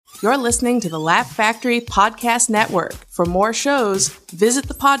You're listening to the Laugh Factory Podcast Network. For more shows, visit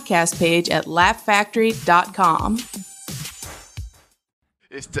the podcast page at laughfactory.com.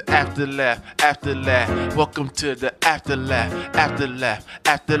 It's the Afterlaugh, Afterlaugh. Welcome to the Afterlaugh, Afterlaugh,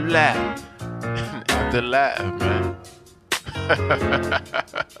 Afterlaugh. Afterlaugh, man.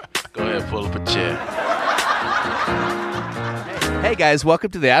 Go ahead, pull up a chair. Hey guys, welcome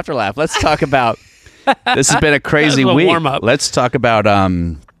to the Afterlaugh. Let's talk about. This has been a crazy week. Warm-up. Let's talk about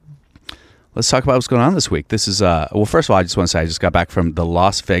what's going on this week. This is well, first of all, I just want to say I just got back from the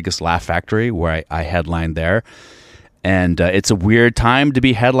Las Vegas Laugh Factory where I headlined there. And it's a weird time to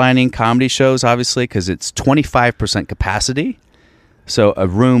be headlining comedy shows, obviously, because it's 25% capacity. So a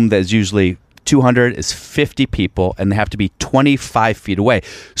room that is usually 200 is 50 people, and they have to be 25 feet away.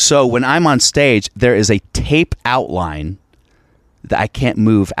 So when I'm on stage, there is a tape outline that I can't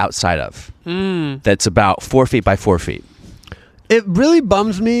move outside of. That's about 4 feet by 4 feet. It really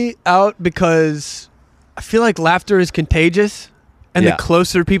bums me out because I feel like laughter is contagious, and Yeah. the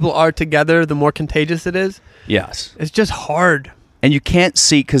closer people are together, the more contagious it is. Yes. It's just hard. And you can't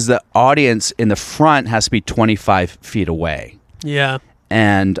see because the audience in the front has to be 25 feet away. Yeah.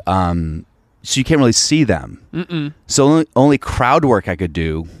 And so you can't really see them. So only crowd work I could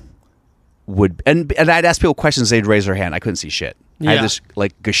do would... And I'd ask people questions, they'd raise their hand. I couldn't see shit. I Yeah. had this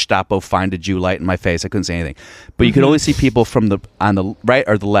like Gestapo find a Jew light in my face. I couldn't see anything. But you could only see people from on the right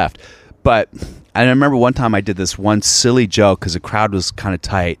or the left. But I remember one time I did this one silly joke because the crowd was kind of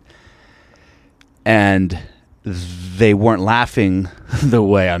tight. And they weren't laughing the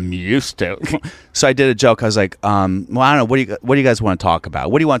way I'm used to. So I did a joke. I was like, well, I don't know. What do you guys want to talk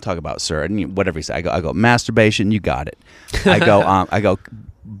about? What do you want to talk about, sir? And whatever he said, I go, masturbation. You got it. I go,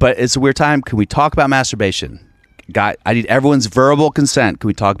 but it's a weird time. Can we talk about masturbation? I need everyone's verbal consent. Can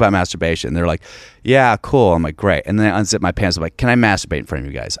we talk about masturbation? And they're like, yeah, cool. I'm like, great. And then I unzip my pants. I'm like, can I masturbate in front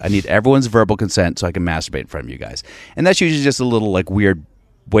of you guys? I need everyone's verbal consent so I can masturbate in front of you guys. And that's usually just a little like weird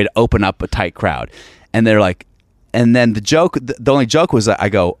way to open up a tight crowd. And they're like, and then the only joke was that I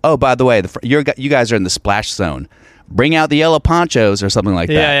go, oh, by the way, you guys are in the splash zone. Bring out the yellow ponchos or something like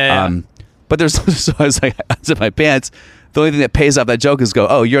that. Yeah. But there's, so I was like, I unzip my pants. The only thing that pays off that joke is go,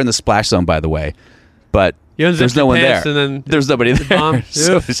 oh, you're in the splash zone, by the way. But there's no one there. And then there's nobody there. bomb.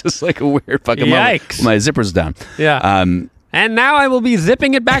 So it's just like a weird fucking moment. Yikes. My zipper's down. Yeah. And now I will be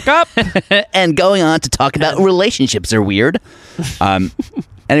zipping it back up. And going on to talk about relationships are weird.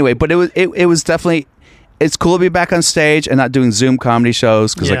 Anyway, but it was definitely, it's cool to be back on stage and not doing Zoom comedy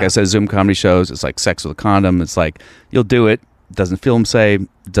shows because, like I said, Zoom comedy shows, it's like sex with a condom. It's like you'll do it, doesn't feel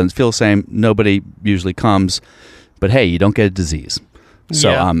the same. Nobody usually comes, but hey, you don't get a disease.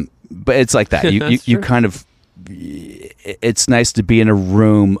 So, but it's like that. You kind of, it's nice to be in a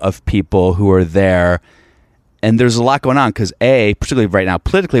room of people who are there, and there's a lot going on because particularly right now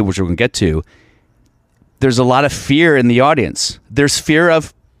politically, which we're going to get to, there's a lot of fear in the audience. There's fear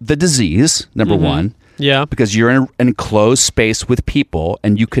of the disease, number one. Yeah. Because you're in an enclosed space with people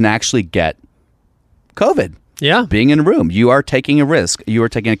and you can actually get COVID. Yeah. Being in a room. You are taking a risk. You are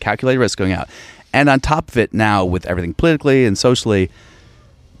taking a calculated risk going out. And on top of it now, with everything politically and socially,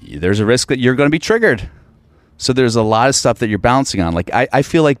 there's a risk that you're going to be triggered. So there's a lot of stuff that you're balancing on. Like I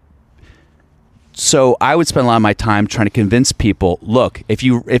feel like, so I would spend a lot of my time trying to convince people, look, if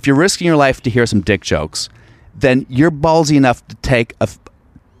you're risking your life to hear some dick jokes, then you're ballsy enough to take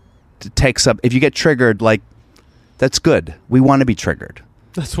some. If you get triggered, like that's good. We want to be triggered.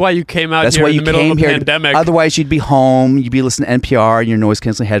 That's why you came out That's here why in you the middle came of a here. pandemic. Otherwise, you'd be home. You'd be listening to NPR in your noise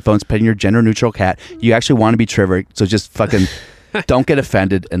canceling headphones, petting your gender neutral cat. You actually want to be triggered, so just fucking don't get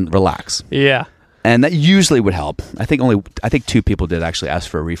offended and relax. Yeah. And that usually would help. I think 2 people did actually ask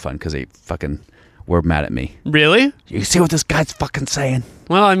for a refund because they fucking were mad at me. Really? You see what this guy's fucking saying?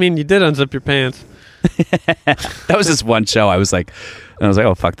 Well, I mean, you did unzip your pants. That was just one show. I was like,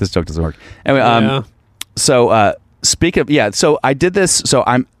 oh fuck, this joke doesn't work. Anyway, so speaking of, so I did this. So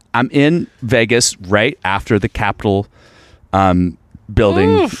I'm in Vegas right after the Capitol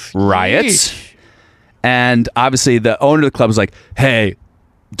building riots, and obviously the owner of the club was like, "Hey,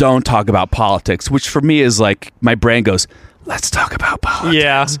 don't talk about politics," which for me is like my brain goes, "Let's talk about politics."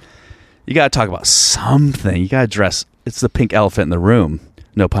 Yeah. You got to talk about something. You got to address. It's the pink elephant in the room.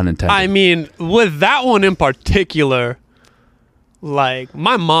 No pun intended. I mean, with that one in particular, like,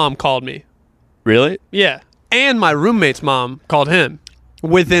 my mom called me. Really? Yeah. And my roommate's mom called him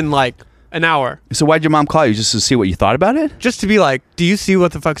within, like, an hour. So why'd your mom call you? Just to see what you thought about it? Just to be like, do you see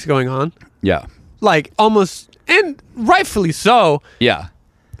what the fuck's going on? Yeah. Like, almost, and rightfully so. Yeah.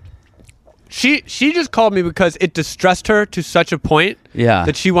 She just called me because it distressed her to such a point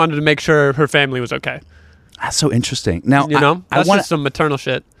that she wanted to make sure her family was okay. That's so interesting. Now, You know? I That's want just some maternal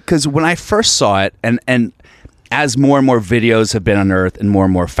shit. because when I first saw it, and as more and more videos have been unearthed and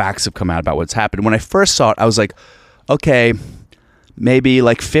more facts have come out about what's happened, when I first saw it, I was like, okay, maybe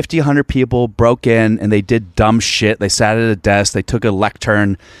like 50, 100 people broke in and they did dumb shit. They sat at a desk, they took a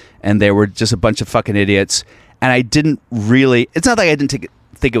lectern, and they were just a bunch of fucking idiots. And I didn't really, it's not like I didn't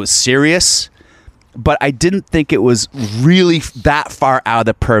think it was serious, but I didn't think it was really that far out of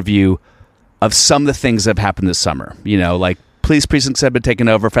the purview of some of the things that have happened this summer. You know, like police precincts had been taken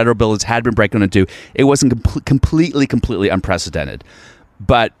over, federal buildings had been broken into. It wasn't completely unprecedented.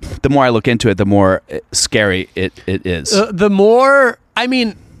 But the more I look into it, the more scary it is. The more, I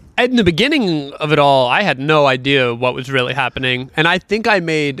mean, in the beginning of it all, I had no idea what was really happening. And I think I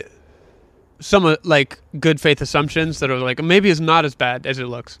made some like good faith assumptions that are like, maybe it's not as bad as it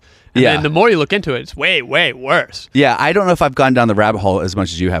looks. And then the more you look into it, it's way worse. Yeah, I don't know if I've gone down the rabbit hole as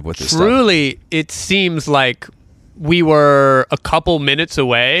much as you have with this stuff. Truly, it seems like we were a couple minutes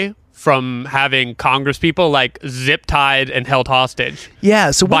away from having Congress people like zip tied and held hostage. Yeah,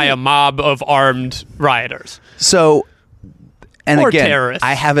 so by a mob of armed rioters. So, and or again, terrorists.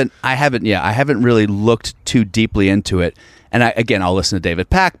 I haven't really looked too deeply into it. And I'll listen to David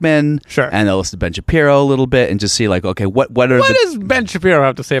Pakman, sure, and I'll listen to Ben Shapiro a little bit, and just see like, okay, what does Ben Shapiro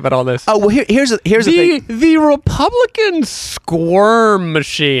have to say about all this? Oh well, here's the thing. The Republican squirm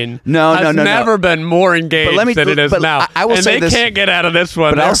machine has never been more engaged than it is now. I will say they this, can't get out of this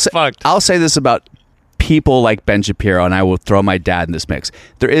one. They're fucked. I'll say this about people like Ben Shapiro, and I will throw my dad in this mix.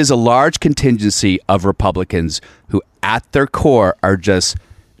 There is a large contingency of Republicans who, at their core, are just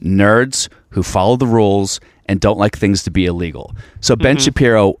nerds who follow the rules and don't like things to be illegal. So Ben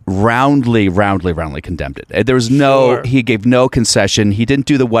Shapiro roundly condemned it. There was he gave no concession. He didn't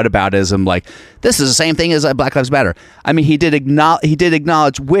do the whataboutism like, this is the same thing as Black Lives Matter. I mean, he did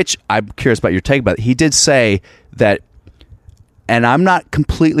acknowledge, which I'm curious about your take about it. He did say that, and I'm not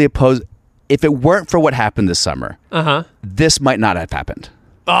completely opposed, if it weren't for what happened this summer, this might not have happened.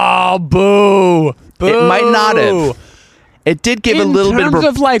 Oh, boo. It might not have. It did give a little bit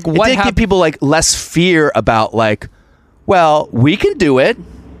of like what it did give people like less fear about like, well, we can do it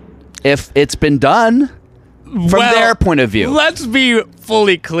if it's been done from their point of view. Let's be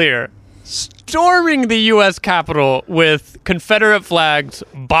fully clear. Storming the U.S. Capitol with Confederate flags,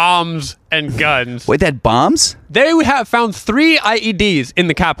 bombs, and guns. Wait, they had bombs? They have found 3 IEDs in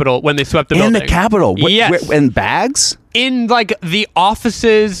the Capitol when they swept the building. In the Capitol? Yes. In bags? In like the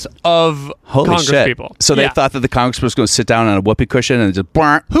offices of Congress people. So they thought that the Congress was going to sit down on a whoopee cushion and just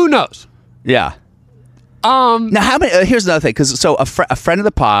burn. Who knows? Yeah. Now, how many? Here's another thing, because a friend of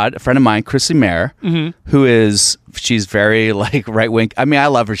the pod, a friend of mine, Chrissy Mayer, she's very like right wing. I mean, I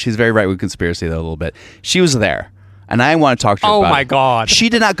love her. She's very right wing conspiracy though a little bit. She was there, and I want to talk to her. Oh about my it. God! She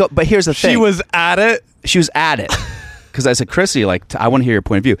did not go. But here's the thing: she was at it. She was at it. Because I said, Chrissy, like, I want to hear your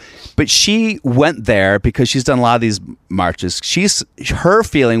point of view. But she went there because she's done a lot of these marches. Her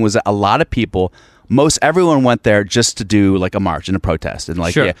feeling was that a lot of people, most everyone went there just to do like a march and a protest and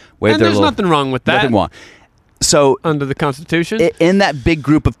like, and there's nothing wrong with that. Nothing wrong. So under the Constitution, in that big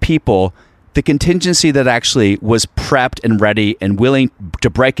group of people, the contingency that actually was prepped and ready and willing to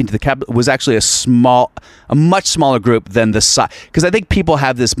break into the Capitol was actually a much smaller group than the size. Because I think people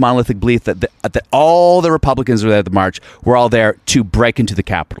have this monolithic belief that all the Republicans who were there at the march were all there to break into the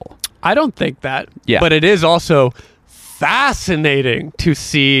Capitol. I don't think that. Yeah. But it is also fascinating to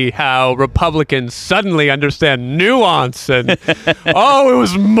see how Republicans suddenly understand nuance and it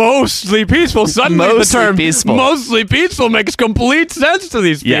was mostly peaceful. Suddenly the term mostly peaceful makes complete sense to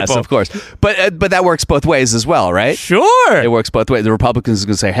these people. Yes, of course. But that works both ways as well, right? Sure. It works both ways. The Republicans are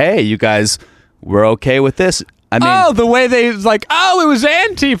going to say, hey, you guys, we're okay with this. I mean, the way they like, it was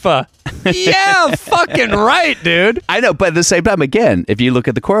Antifa. Yeah, fucking right, dude. I know, but at the same time, again, if you look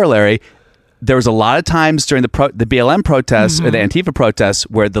at the corollary, there was a lot of times during the BLM protests or the Antifa protests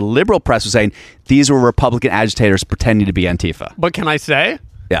where the liberal press was saying these were Republican agitators pretending to be Antifa. But can I say?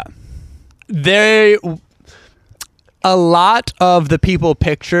 Yeah. A lot of the people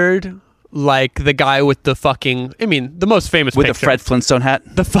pictured, like the guy with the the most famous with picture. the Fred Flintstone hat?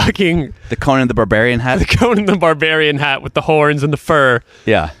 The Conan the Barbarian hat? The Conan the Barbarian hat with the horns and the fur.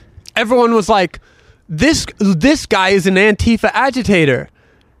 Yeah. Everyone was like, this guy is an Antifa agitator.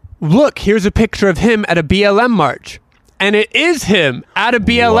 Look, here's a picture of him at a BLM march. And it is him at a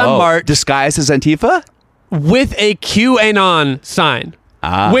BLM march. Disguised as Antifa? With a QAnon sign.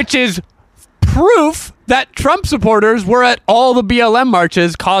 Which is proof that Trump supporters were at all the BLM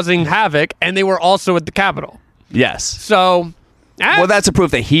marches causing havoc, and they were also at the Capitol. Yes. So... well, that's a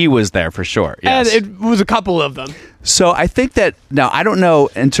proof that he was there for sure. Yes. And it was a couple of them. So I think that... Now, I don't know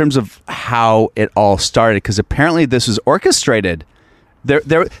in terms of how it all started, because apparently this was orchestrated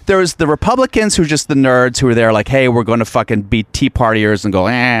There was the Republicans who were just the nerds who were there like, hey, we're going to fucking be Tea Partiers and go,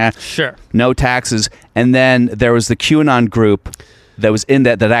 Sure. no taxes. And then there was the QAnon group that was in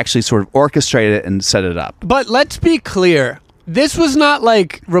that actually sort of orchestrated it and set it up. But let's be clear. This was not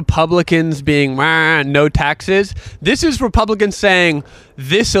like Republicans being, no taxes. This is Republicans saying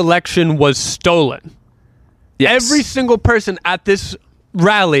this election was stolen. Yes. Every single person at this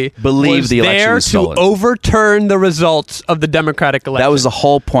rally Believed was the election there was stolen. to overturn the results of the Democratic election. That was the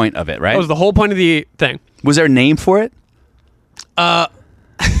whole point of it, right? That was the whole point of the thing. Was there a name for it?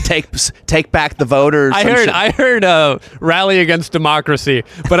 Take back the voters. I heard rally against democracy,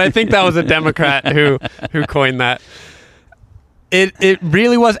 but I think that was a Democrat who coined that. It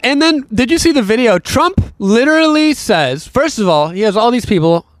really was. And then did you see the video? Trump literally says, first of all, he has all these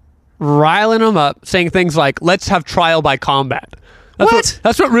people riling him up, saying things like, let's have trial by combat.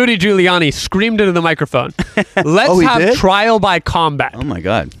 That's what Rudy Giuliani screamed into the microphone. Let's have trial by combat. Oh my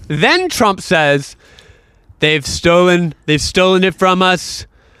God. Then Trump says, they've stolen it from us.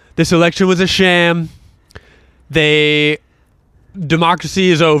 This election was a sham. Democracy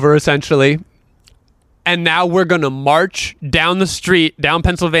is over, essentially. And now we're going to march down the street, down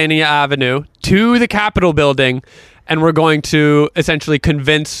Pennsylvania Avenue, to the Capitol building, and we're going to essentially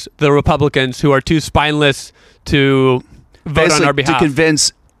convince the Republicans who are too spineless to vote on our behalf.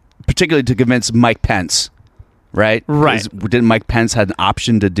 Particularly to convince Mike Pence, right? Right. Didn't Mike Pence had an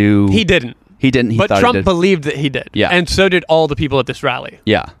option to do? He didn't. He didn't. But thought Trump he did. believed that he did. Yeah. And so did all the people at this rally.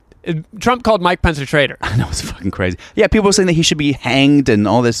 Yeah. Trump called Mike Pence a traitor. I know, it's fucking crazy. Yeah, people were saying that he should be hanged and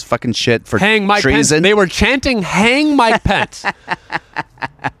all this fucking shit for Hang Mike treason. Pence. They were chanting, hang Mike Pence.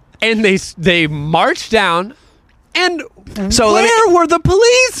 And they marched down. And where were the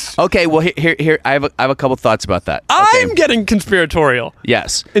police? Okay, well, here I have a couple thoughts about that. I'm getting conspiratorial.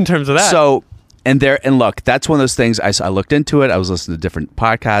 Yes. In terms of that. So, and look, that's one of those things. I looked into it. I was listening to different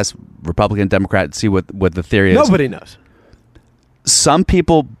podcasts, Republican, Democrat, to see what the theory is. Nobody knows. Some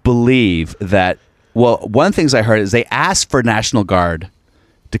people believe that, well, one of the things I heard is they asked for National Guard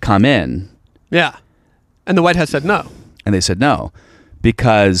to come in. Yeah. And the White House said no. And they said no,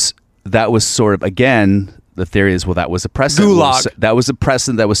 because that was sort of, again, the theory is, well, that was a precedent. Gulag. That was a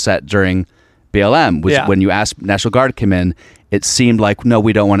precedent that was set during BLM. When you asked National Guard to come in, it seemed like, no,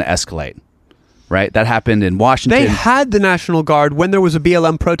 we don't want to escalate. Right? That happened in Washington. They had the National Guard when there was a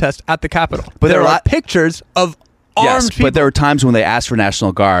BLM protest at the Capitol. But there are pictures of armed people. But there were times when they asked for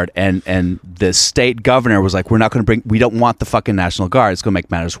National Guard, and the state governor was like, we don't want the fucking National Guard. It's going to make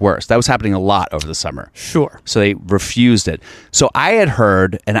matters worse. That was happening a lot over the summer. Sure. So they refused it. So I had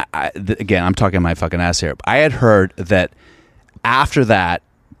heard, and again, I'm talking my fucking ass here. I had heard that after that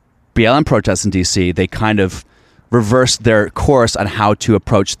BLM protests in D.C., they kind of reversed their course on how to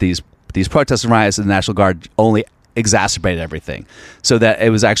approach these protests and riots, and the National Guard only exacerbated everything. So that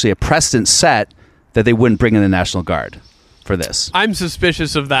it was actually a precedent set that they wouldn't bring in the National Guard for this. I'm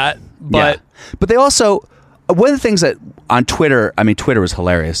suspicious of that, but... Yeah. But they also... One of the things that on Twitter... I mean, Twitter was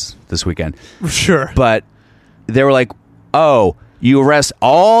hilarious this weekend. Sure. But they were like, oh, you arrest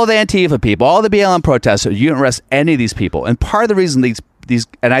all the Antifa people, all the BLM protesters, you don't arrest any of these people. And part of the reason these...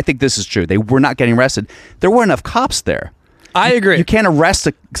 And I think this is true. They were not getting arrested. There weren't enough cops there. I agree. You can't arrest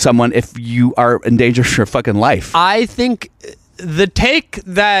someone if you are in danger for your fucking life. I think the take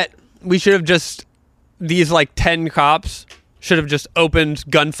that we should have just... These 10 cops should have just opened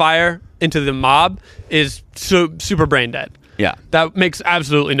gunfire into the mob is super brain dead. Yeah. That makes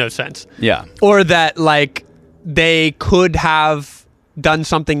absolutely no sense. Yeah. Or that they could have done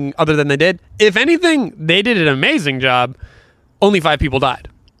something other than they did. If anything, they did an amazing job. Only 5 people died.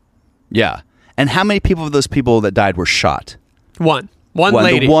 Yeah. And how many people of those people that died were shot? One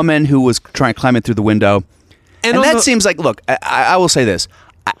lady. The woman who was trying to climb in through the window. And that seems like, look, I will say this.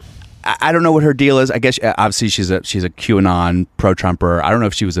 I don't know what her deal is. I guess obviously she's a QAnon pro-Trumper. I don't know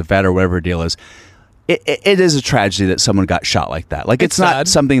if she was a vet or whatever her deal is. It is a tragedy that someone got shot like that. It's not sad.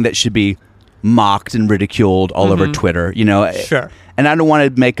 something that should be mocked and ridiculed all over Twitter. Sure. And I don't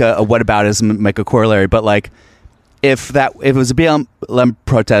want to make a whataboutism, make a corollary, but if it was a BLM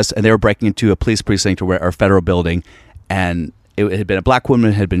protest and they were breaking into a police precinct or a federal building, and it had been a black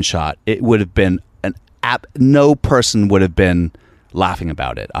woman had been shot, it would have been no person would have been laughing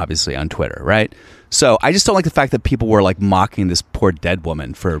about it, obviously, on Twitter, right? So I just don't like the fact that people were mocking this poor dead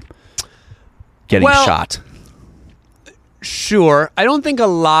woman for getting shot. Sure. I don't think a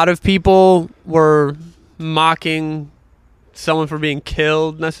lot of people were mocking someone for being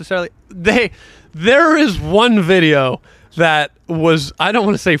killed necessarily. There is one video that was, I don't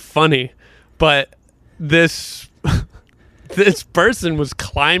want to say funny, but this person was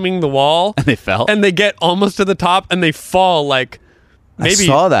climbing the wall and they fell, and they get almost to the top and they fall maybe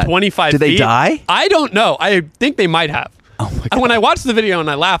saw that. 25 Did they feet. die? I don't know. I think they might have. Oh my God. And when I watched the video and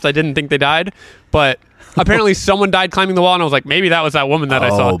I laughed, I didn't think they died. But apparently someone died climbing the wall, and I was like, maybe that was that woman that I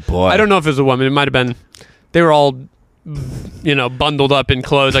saw. Oh, boy. I don't know if it was a woman. It might have been. They were all, bundled up in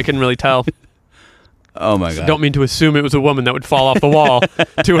clothes. I couldn't really tell. Oh my God. Don't mean to assume it was a woman that would fall off the wall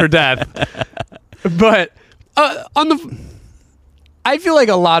to her death. But I feel like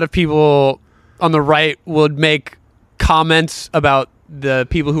a lot of people on the right would make comments about the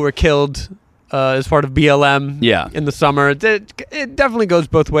people who were killed as part of BLM in the summer. It definitely goes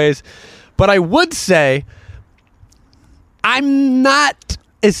both ways. But I would say I'm not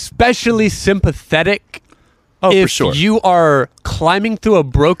especially sympathetic if for sure. you are climbing through a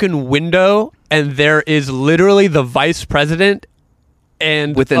broken window and there is literally the vice president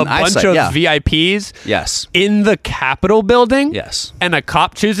and Within a bunch eyesight, of yeah. VIPs Yes. in the Capitol building. Yes. And a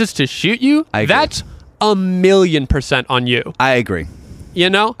cop chooses to shoot you. I agree. That's 1,000,000% on you. I agree. You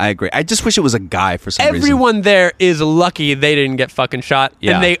know? I agree. I just wish it was a guy for some reason. Everyone there is lucky they didn't get fucking shot.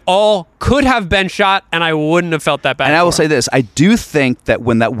 Yeah. And they all could have been shot, and I wouldn't have felt that bad. And I will for say them. this. I do think that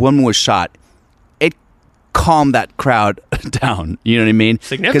when that woman was shot, it calmed that crowd down. You know what I mean?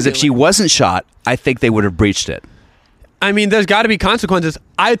 Because if she wasn't shot, I think they would have breached it. I mean, there's got to be consequences.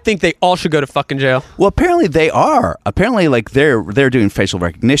 I think they all should go to fucking jail. Well, apparently they are. Apparently, like they're doing facial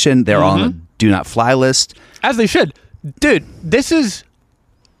recognition. They're on the do not fly list. As they should. Dude, this is...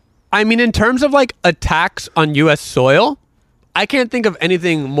 I mean, in terms of like attacks on U.S. soil, I can't think of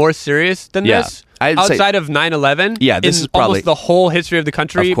anything more serious than this outside of 9/11. Yeah, this in is probably almost the whole history of the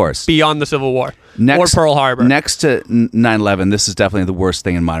country, of course, beyond the Civil War or Pearl Harbor. Next to 9/11, this is definitely the worst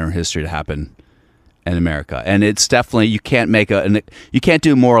thing in modern history to happen in America, and it's definitely you can't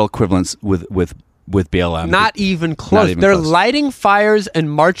do moral equivalence with BLM. Not even close. They're lighting fires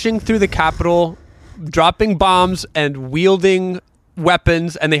and marching through the Capitol, dropping bombs and wielding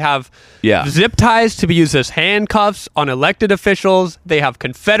weapons, and they have zip ties to be used as handcuffs on elected officials. They have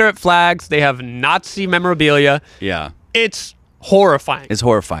Confederate flags. They have Nazi memorabilia. Yeah. It's horrifying. It's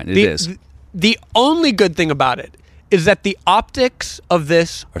horrifying. It is. The only good thing about it is that the optics of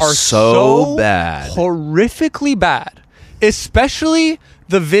this are so bad. Horrifically bad. Especially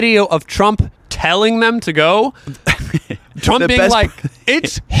the video of Trump telling them to go. Trump being like,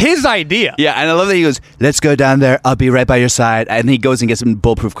 it's his idea. Yeah, and I love that he goes, let's go down there. I'll be right by your side. And he goes and gets a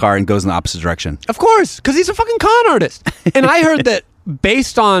bulletproof car and goes in the opposite direction. Of course, because he's a fucking con artist. And I heard that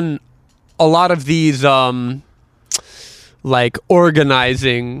based on a lot of these, like,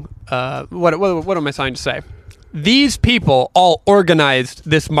 organizing, what am I trying to say? These people all organized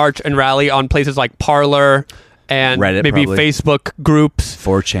this march and rally on places like Parler and Reddit, maybe probably. Facebook groups.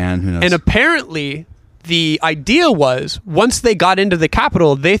 4chan, who knows? And apparently, the idea was once they got into the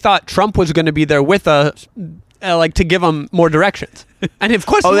Capitol, they thought Trump was going to be there with us, like to give them more directions. And of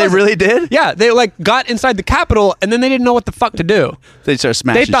course, they really did? Yeah, they like got inside the Capitol and then they didn't know what the fuck to do. They started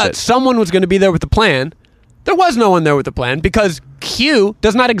smashing They thought shit. someone was going to be there with the plan. There was no one there with the plan because Q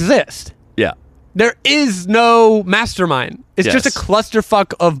does not exist. Yeah. There is no mastermind. It's just a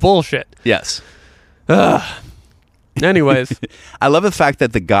clusterfuck of bullshit. Yes. Anyways. I love the fact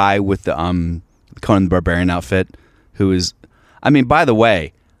that the guy with the Conan the Barbarian outfit, who is, I mean, by the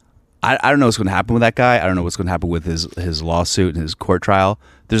way, I don't know what's going to happen with that guy. I don't know what's going to happen with his lawsuit and his court trial.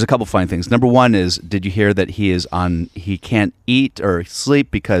 There's a couple funny things. Number one is, did you hear that he can't eat or sleep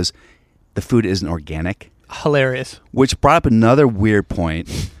because the food isn't organic? Hilarious. Which brought up another weird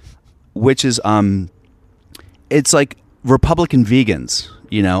point, which is, it's like Republican vegans.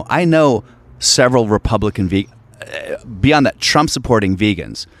 You know, I know several Republican beyond that, Trump supporting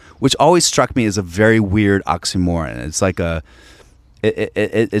vegans, which always struck me as a very weird oxymoron. It's like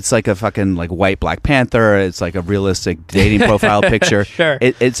it's like a fucking like white Black Panther. It's like a realistic dating profile picture. Sure.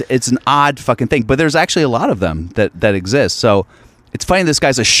 It's an odd fucking thing, but there's actually a lot of them that exist. So it's funny this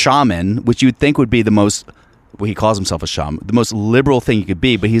guy's a shaman, which you'd think would be the most, well, he calls himself a shaman, the most liberal thing he could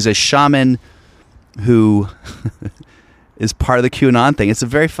be, but he's a shaman who is part of the QAnon thing. It's a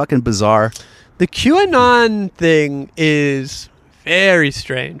very fucking bizarre. The QAnon thing is very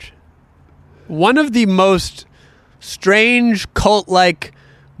strange. One of the most strange cult-like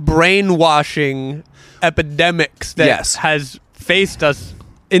brainwashing epidemics that has faced us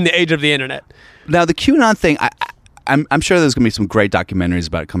in the age of the internet. Now, the QAnon thing, I'm sure there's going to be some great documentaries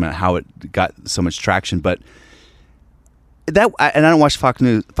about it coming out, how it got so much traction, but and I don't watch Fox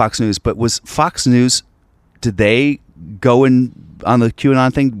News, but was Fox News, did they go in on the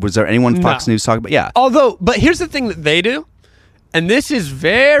QAnon thing? Was there anyone Fox News talking about? Yeah. But here's the thing that they do, and this is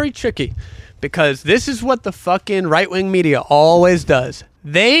very tricky, because this is what the fucking right-wing media always does.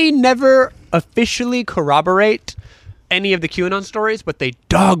 They never officially corroborate any of the QAnon stories, but they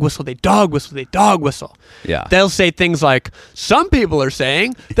dog whistle, they dog whistle, they dog whistle. Yeah. They'll say things like, some people are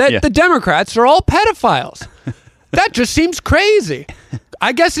saying that the Democrats are all pedophiles. That just seems crazy.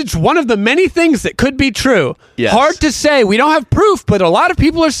 I guess it's one of the many things that could be true. Yes. Hard to say. We don't have proof, but a lot of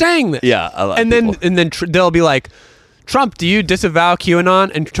people are saying this. Yeah, a lot and of then people. and then they'll be like, Trump, do you disavow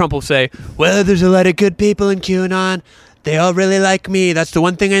QAnon? And Trump will say, well, there's a lot of good people in QAnon. They all really like me. That's the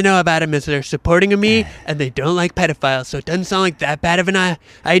one thing I know about them is they're supporting me and they don't like pedophiles. So it doesn't sound like that bad of an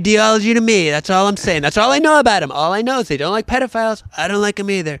ideology to me. That's all I'm saying. That's all I know about them. All I know is they don't like pedophiles. I don't like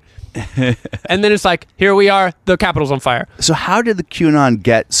them either. And then it's like, here we are. The Capitol's on fire. So how did the QAnon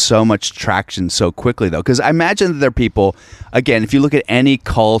get so much traction so quickly, though? Because I imagine that there are people, again, if you look at any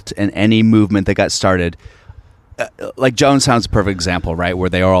cult and any movement that got started, like Jonestown's a perfect example, right? Where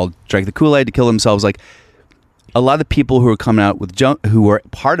they all drank the Kool-Aid to kill themselves. Like, a lot of the people who are coming out with who were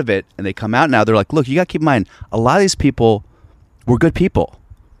part of it, and they come out now, they're like, look, you got to keep in mind, a lot of these people were good people.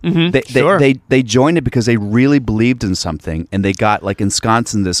 Mm-hmm. They joined it because they really believed in something, and they got like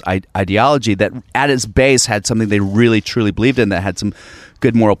ensconced in this ideology that at its base had something they really truly believed in, that had some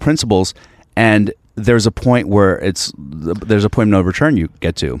good moral principles. And there's a point where there's a point of no return you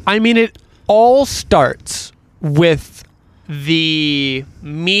get to. I mean, it all starts with the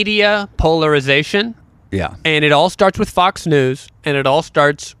media polarization. Yeah. And it all starts with Fox News, and it all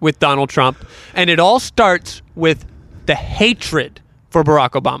starts with Donald Trump, and it all starts with the hatred for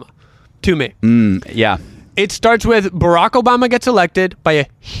Barack Obama, to me. Yeah. It starts with Barack Obama gets elected by a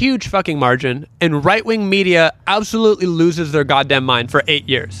huge fucking margin, and right-wing media absolutely loses their goddamn mind for 8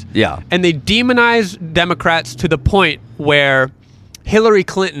 years. Yeah. And they demonize Democrats to the point where Hillary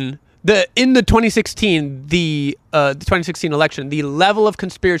Clinton, in the 2016 election, the level of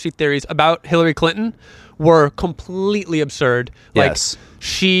conspiracy theories about Hillary Clinton were completely absurd. Yes. Like,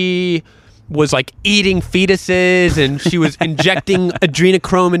 she was like eating fetuses and she was injecting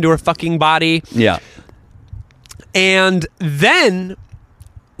adrenochrome into her fucking body. Yeah. And then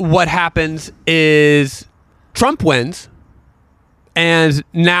what happens is Trump wins, and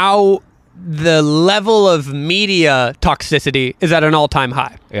now the level of media toxicity is at an all-time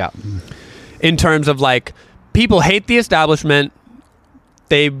high. Yeah. In terms of, like, people hate the establishment.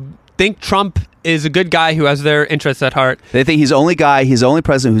 They think Trump is a good guy who has their interests at heart. They think he's the only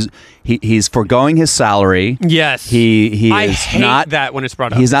president he's foregoing his salary. Yes. He I is hate not that when it's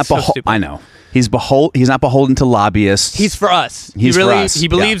brought up. He's not It's so stupid. I know. He's not beholden to lobbyists. He's for us. He's for us. He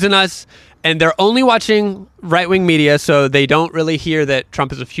believes in us, and they're only watching right-wing media, so they don't really hear that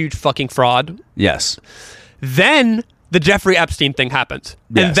Trump is a huge fucking fraud. Yes. Then the Jeffrey Epstein thing happens.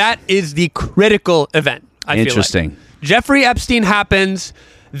 Yes. And that is the critical event, I feel like. Interesting. Jeffrey Epstein happens,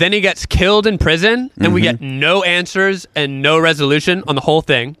 then he gets killed in prison, and we get no answers and no resolution on the whole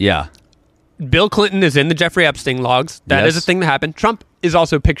thing. Yeah. Bill Clinton is in the Jeffrey Epstein logs. That is Yes. a thing that happened. Trump is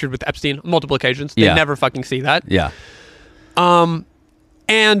also pictured with Epstein on multiple occasions. They Yeah. never fucking see that. Yeah.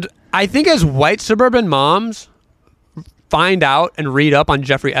 And I think as white suburban moms find out and read up on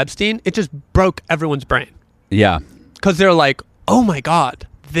Jeffrey Epstein, it just broke everyone's brain. Yeah. Because they're like, oh my God,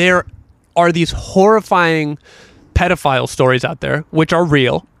 there are these horrifying pedophile stories out there, which are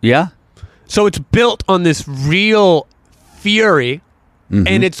real. Yeah. So it's built on this real fury,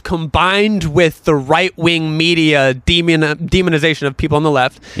 and it's combined with the right-wing media demonization of people on the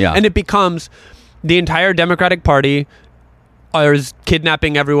left. Yeah. And it becomes the entire Democratic Party is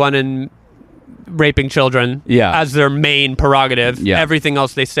kidnapping everyone and raping children as their main prerogative. Yeah. Everything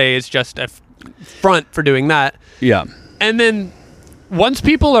else they say is just a front for doing that. Yeah. And then once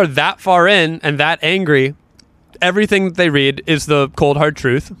people are that far in and that angry, everything that they read is the cold hard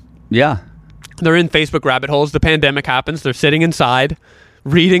truth. Yeah. They're in Facebook rabbit holes. The pandemic happens. They're sitting inside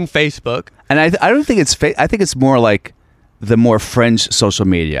reading Facebook. And I don't think it's I think it's more like the more fringe social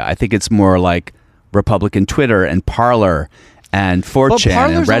media. I think it's more like Republican Twitter and Parler and 4chan Well, and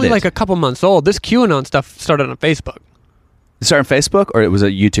Parler's Reddit. only like a couple months old. This QAnon stuff started on Facebook. It started on Facebook, or it was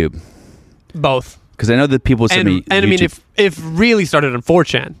at YouTube? Both. Because I know that people send me And I mean, YouTube- if really started on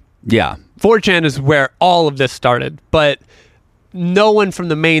 4chan. yeah. 4chan is where all of this started. But no one from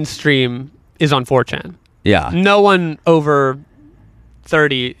the mainstream is on 4chan. Yeah. No one over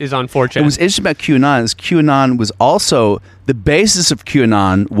 30 is on 4chan. What was interesting about QAnon is QAnon was also, the basis of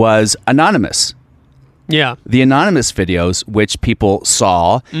QAnon was anonymous. Yeah. The anonymous videos, which people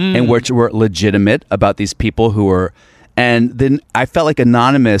saw and which were legitimate about these people who were, and then I felt like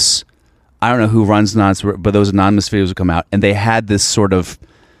anonymous, I don't know who runs anonymous, but those anonymous videos would come out, and they had this sort of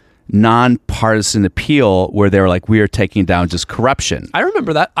nonpartisan appeal where they were like, we are taking down just corruption. I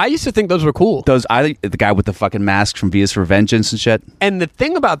remember that. I used to think those were cool. The guy with the fucking mask from V is for Vengeance and shit. And the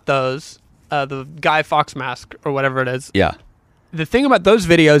thing about those the Guy Fawkes mask or whatever it is. Yeah. The thing about those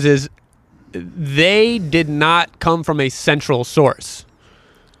videos is they did not come from a central source.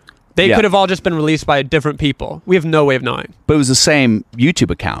 They Yeah. could have all just been released by different people. We have no way of knowing. But it was the same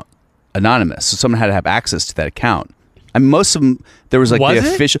YouTube account, anonymous. So someone had to have access to that account. I mean, most of them, there was like Was the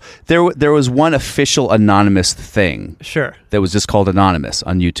it? official. There was one official anonymous thing Sure. that was just called anonymous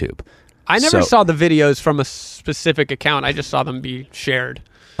on YouTube. I never So- saw the videos from a specific account. I just saw them be shared.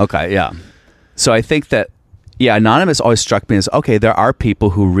 Okay, yeah. So I think that, yeah, anonymous always struck me as, okay, there are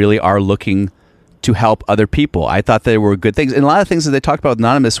people who really are looking to help other people. I thought they were good things. And a lot of things that they talked about with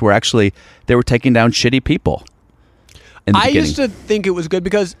anonymous were actually, they were taking down shitty people. In the I beginning. used to think it was good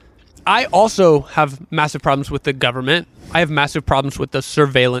because I also have massive problems with the government. I have massive problems with the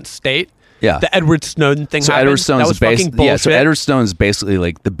surveillance state. Yeah. The Edward Snowden thing So happened. Edward Snowden that is was fucking bullshit. yeah. So Edward Snowden is basically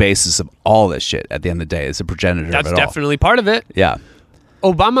like the basis of all this shit. At the end of the day, it's a progenitor That's of it all. definitely part of it. Yeah.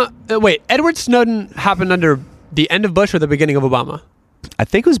 Obama. Wait, Edward Snowden happened under the end of Bush or the beginning of Obama? I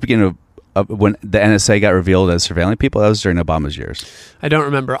think it was beginning of when the NSA got revealed as surveilling people. That was during Obama's years. I don't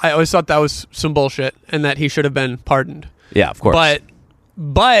remember. I always thought that was some bullshit and that he should have been pardoned. Yeah, of course.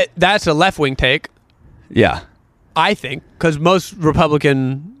 But that's a left-wing take, yeah, I think, because most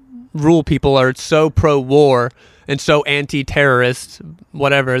Republican rule people are so pro-war and so anti-terrorist,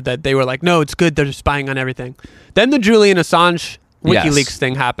 whatever, that they were like, no, it's good. They're spying on everything. Then the Julian Assange WikiLeaks Yes.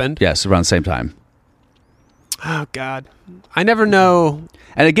 thing happened. yes, around the same time. Oh, God. I never know.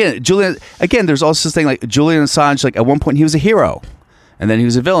 And again, there's also this thing like Julian Assange. Like at one point, he was a hero, and then he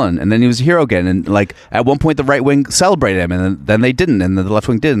was a villain, and then he was a hero again. And like at one point, the right wing celebrated him, and then they didn't, and then the left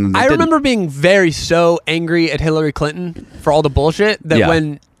wing did. And they I didn't. remember being so angry at Hillary Clinton for all the bullshit that Yeah.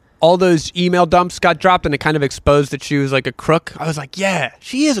 when all those email dumps got dropped and it kind of exposed that she was like a crook, I was like, yeah,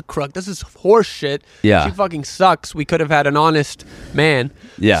 she is a crook. This is horse shit. Yeah. She fucking sucks. We could have had an honest man.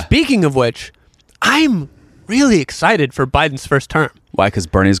 Yeah. Speaking of which, I'm really excited for Biden's first term. Why? Because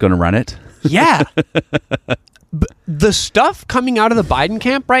Bernie's going to run it. Yeah. The stuff coming out of the Biden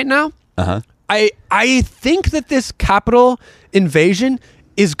camp right now, I think that this Capitol invasion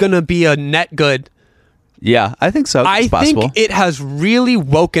is going to be a net good. Yeah, I think so. I It's possible. think it has really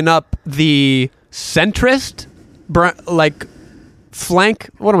woken up the centrist, flank.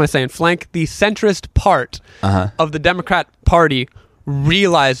 What am I saying? Flank. The centrist part of the Democrat Party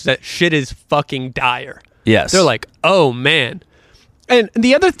realized that shit is fucking dire. Yes. They're like, oh man. And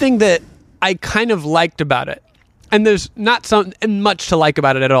the other thing that I kind of liked about it, and there's not much to like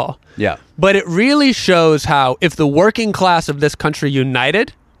about it at all. Yeah. But it really shows how if the working class of this country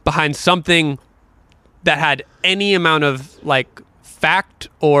united behind something that had any amount of like fact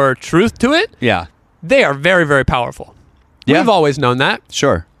or truth to it, Yeah. they are very, very powerful. Yeah. We've always known that.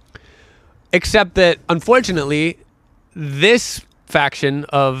 Sure. Except that, unfortunately, this faction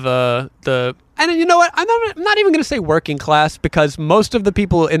of and you know what? I'm not even going to say working class because most of the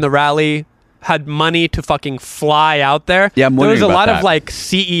people in the rally had money to fucking fly out there. Yeah, I'm there was wondering a about lot of that. like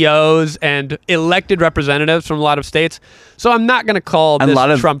CEOs and elected representatives from a lot of states. So I'm not going to call And this a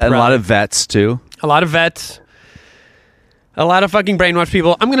lot of Trump and a rally. lot of vets too. A lot of vets, a lot of fucking brainwashed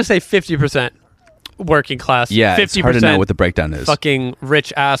people. I'm going to say 50% working class. Yeah, 50% it's hard to know what the breakdown is. fucking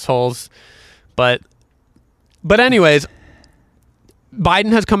rich assholes. But anyways,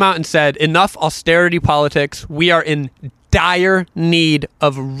 Biden has come out and said, enough austerity politics. We are in dire need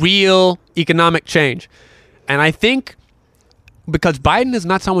of real economic change. And I think because Biden is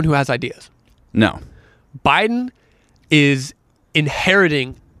not someone who has ideas. No. Biden is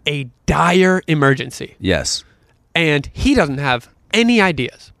inheriting a dire emergency. Yes. And he doesn't have any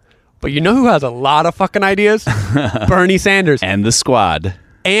ideas. But you know who has a lot of fucking ideas? Bernie Sanders. And the squad.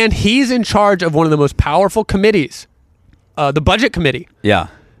 And he's in charge of one of the most powerful committees, the Budget Committee. Yeah.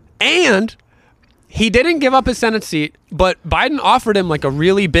 And he didn't give up his Senate seat, but Biden offered him like a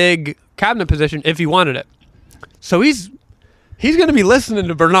really big cabinet position if he wanted it. So he's going to be listening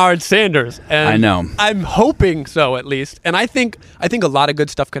to Bernard Sanders. And I know. I'm hoping so, at least. And I think a lot of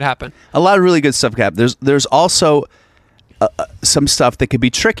good stuff could happen. A lot of really good stuff, Cap. There's also some stuff that could be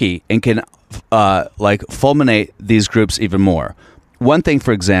tricky and can like fulminate these groups even more. One thing,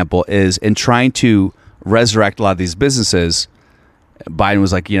 for example, is in trying to resurrect a lot of these businesses, Biden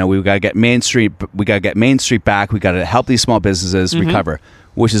was like, we got to get Main Street. We got to get Main Street back. We got to help these small businesses recover,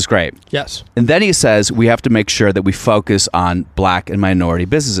 which is great. Yes. And then he says we have to make sure that we focus on Black and minority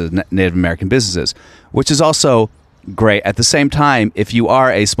businesses, Native American businesses, which is also great. At the same time, if you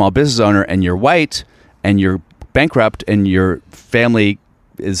are a small business owner and you're white and you're bankrupt and your family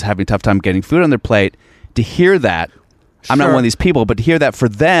is having a tough time getting food on their plate, to hear that, I'm not Sure. one of these people, but to hear that for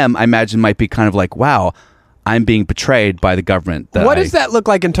them, I imagine might be kind of like, wow, I'm being betrayed by the government. What does that look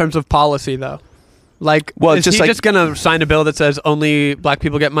like in terms of policy, though? Like, Well, is just he like- just going to sign a bill that says only black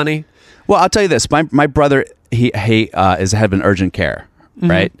people get money? Well, I'll tell you this. My brother, he is head of an urgent care,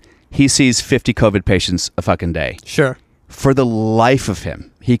 right? He sees 50 COVID patients a fucking day. Sure. For the life of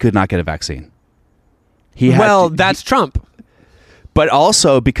him, he could not get a vaccine. That's Trump. But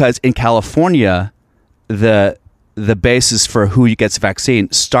also because in California, the basis for who gets a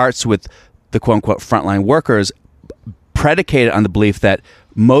vaccine starts with the quote-unquote frontline workers, predicated on the belief that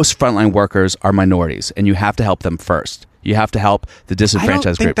most frontline workers are minorities, and you have to help them first. You have to help the I disenfranchised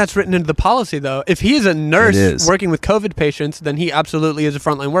don't think group. that's written into the policy, though. If he is a It nurse is. working with COVID patients, then he absolutely is a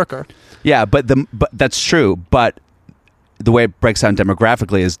frontline worker. Yeah, but that's true. But the way it breaks down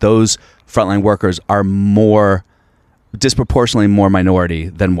demographically is those frontline workers are disproportionately more minority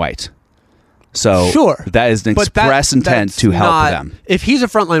than white. So Sure. that is an But express intent that's to help not- them. If he's a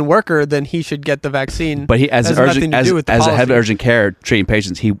frontline worker, then he should get the vaccine. But he, as Has an nothing urgent, to as, do with the as a head of policy. urgent care treating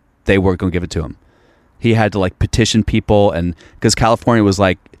patients, they weren't going to give it to him. He had to like petition people, and because California was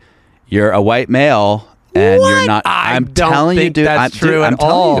like, "You're a white male, and you're What? not." I I'm don't telling you, think dude. that's I'm, true dude, at I'm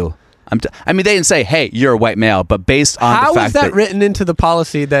telling all. you. I mean, they didn't say, "Hey, you're a white male," but based on How the fact is that written into the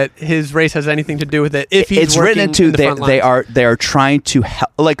policy that his race has anything to do with it? If he's it's working written into in the front lines? they are trying to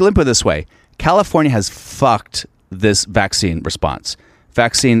help. Like, let me put it this way: California has fucked this vaccine response.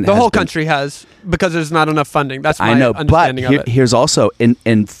 The whole country has, because there's not enough funding. That's my I know, but understanding of it. here's also in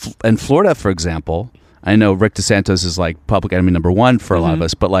Florida, for example. I know Rick DeSantis is like public enemy number one for a lot of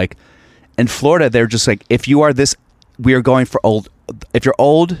us, but like in Florida, they're just like, if you are this, we are going for old. If you're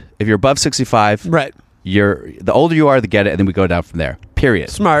old, if you're above 65, Right. the older you are, the get it, and then we go down from there. Period.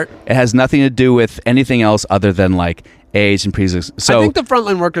 Smart. It has nothing to do with anything else other than like age and pre-existing. So I think the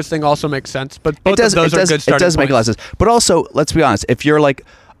frontline workers thing also makes sense, but both of those are good it starting does make a lot of points. sense. But also, let's be honest: if you're like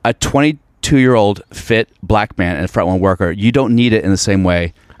a 22-year-old fit black man and a frontline worker, you don't need it in the same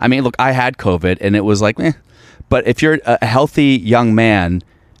way. I mean, look, I had COVID, and it was like, eh. But if you're a healthy young man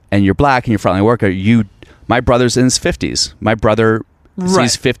and you're black and you're a frontline worker, my brother's in his 50s. My brother Right.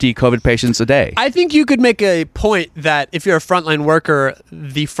 sees 50 COVID patients a day. I think you could make a point that if you're a frontline worker,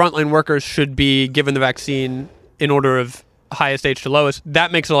 the frontline workers should be given the vaccine in order of highest age to lowest.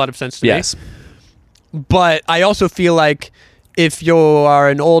 That makes a lot of sense to Yes. me. But I also feel like if you are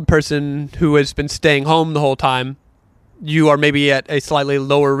an old person who has been staying home the whole time, you are maybe at a slightly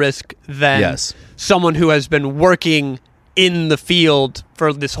lower risk than Yes. someone who has been working in the field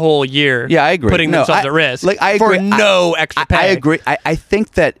for this whole year. Yeah, I agree. Putting No, themselves I- at risk like, I for agree. no extra pay. I agree. I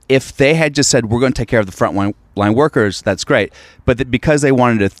think that if they had just said, we're going to take care of the front line workers, that's great. But because they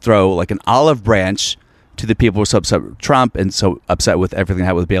wanted to throw like an olive branch to the people who were so upset with Trump and so upset with everything that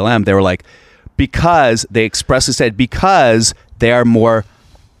happened with BLM, they were like, because they expressly said, because they are more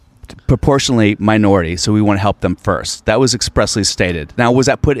proportionally minority, so we want to help them first. That was expressly stated. Now, was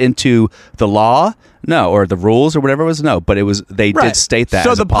that put into the law? No, or the rules or whatever it was? No, but it was. They Right. did state that.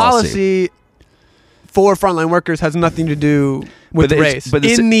 So as the a policy for frontline workers has nothing to do with But it's- race but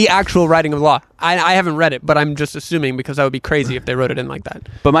it's- in the actual writing of law. I haven't read it, but I'm just assuming because that would be crazy if they wrote it in like that.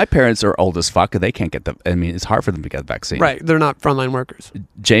 But my parents are old as fuck. They can't get the. I mean, it's hard for them to get the vaccine. Right. They're not frontline workers.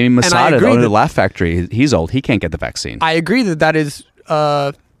 Jamie I Masada, the agree owner of that- the Laugh Factory, he's old. He can't get the vaccine. I agree that is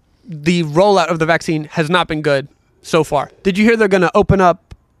the rollout of the vaccine has not been good so far. Did you hear they're going to open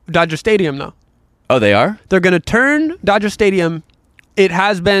up Dodger Stadium though? Oh, they are? They're going to turn Dodger Stadium. It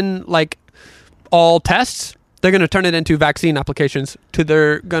has been like all tests. They're going to turn it into vaccine applications.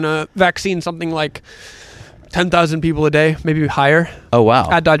 They're going to vaccine something like 10,000 people a day, maybe higher, Oh, wow.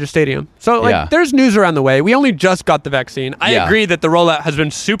 at Dodger Stadium. So like, Yeah. there's news around the way. We only just got the vaccine. I Yeah. agree that the rollout has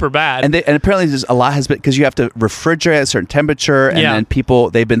been super bad. And apparently there's a lot has been, because you have to refrigerate at a certain temperature, and Yeah. then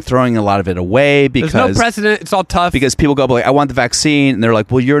they've been throwing a lot of it away because there's no precedent. It's all tough. because people go like, I want the vaccine, and they're like,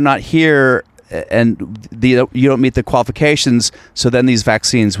 well, you're not here, and you don't meet the qualifications, so then these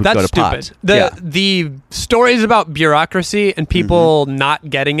vaccines would That's go to stupid. pot. The stories about bureaucracy and people not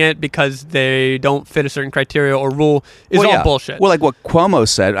getting it because they don't fit a certain criteria or rule is all bullshit. Well, like what Cuomo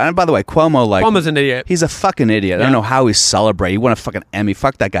said, and by the way, Cuomo's an idiot. He's a fucking idiot. I don't Yeah. know how he celebrates. He won a fucking Emmy.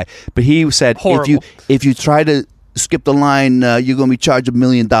 Fuck that guy. But he said, Horrible. if you try to skip the line, you're going to be charged $1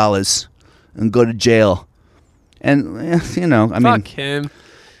 million and go to jail. And I mean, Fuck him.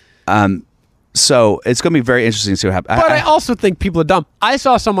 so it's going to be very interesting to see what happens. But I also think people are dumb. I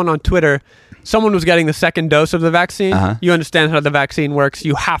saw someone on Twitter. Someone was getting the second dose of the vaccine. Uh-huh. You understand how the vaccine works.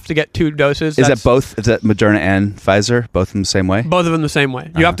 You have to get 2 doses. Is that Moderna and Pfizer, both of them the same way? Both of them the same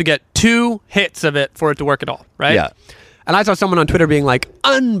way. You have to get 2 hits of it for it to work at all, right? Yeah. And I saw someone on Twitter being like,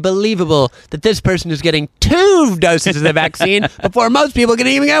 unbelievable that this person is getting 2 doses of the vaccine before most people can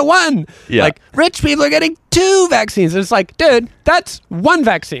even get 1. Yeah. Like, rich people are getting 2 vaccines. And it's like, dude, that's 1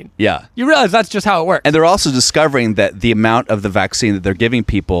 vaccine. Yeah. You realize that's just how it works. And they're also discovering that the amount of the vaccine that they're giving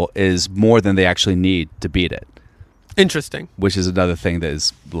people is more than they actually need to beat it. Interesting. Which is another thing that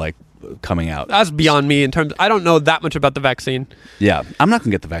is like coming out. That's beyond me in terms. I don't know that much about the vaccine. Yeah. I'm not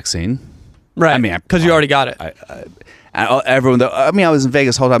going to get the vaccine. Right. I mean, because you already got it. Everyone, I was in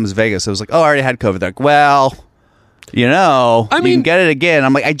Vegas the whole time. I was in Vegas. I was like, oh, I already had COVID. They're like, well, you can get it again.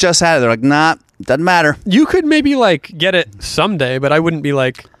 I'm like, I just had it. They're like, nah, doesn't matter. You could maybe like get it someday, but I wouldn't be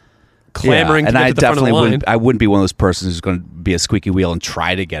like clamoring to get to the front of the line. I wouldn't be one of those persons who's going to be a squeaky wheel and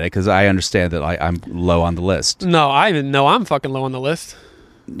try to get it because I understand that I'm low on the list. No, I'm fucking low on the list.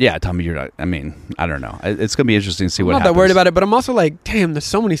 Yeah, Tommy, you're not. I mean, I don't know. It's going to be interesting to see what happens. I'm not that worried about it, but I'm also like, damn, there's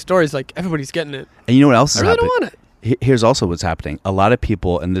so many stories. Like, everybody's getting it. And you know what else is I really happening? don't want it. Here's also what's happening. A lot of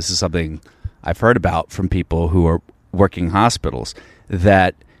people, and this is something I've heard about from people who are working in hospitals,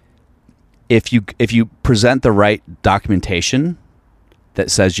 that if you present the right documentation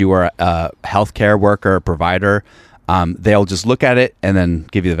that says you are a healthcare worker or provider, they'll just look at it and then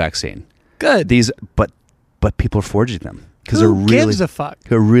give you the vaccine. Good. But people are forging them. Because Who gives a fuck?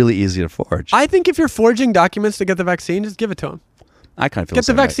 They're really easy to forge. I think if you're forging documents to get the vaccine, just give it to them. I kind of feel Get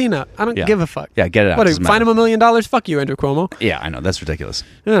the way. vaccine out. I don't give a fuck. Yeah, get it out. What, Doesn't fine matter. him $1 million? Fuck you, Andrew Cuomo. Yeah, I know. That's ridiculous.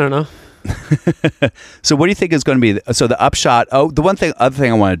 I don't know. So what do you think is going to be the upshot? Oh, the other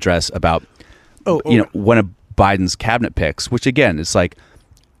thing I want to address about one of Biden's cabinet picks, which again, it's like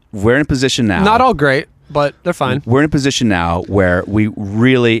we're in a position now. Not all great, but they're fine. We're in a position now where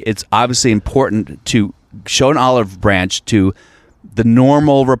it's obviously important to show an olive branch to the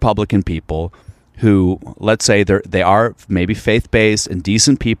normal Republican people who, let's say, they are maybe faith-based and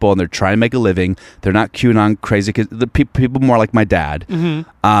decent people, and they're trying to make a living. They're not QAnon crazy kids. The people more like my dad.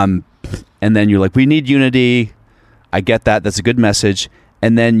 Mm-hmm. And then you're like, we need unity. I get that. That's a good message.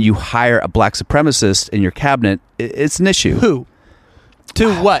 And then you hire a black supremacist in your cabinet. It's an issue. Who?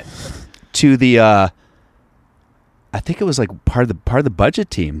 To what? To the, I think it was like part of the budget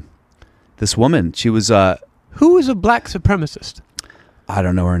team. This woman, she was. Who is a black supremacist? I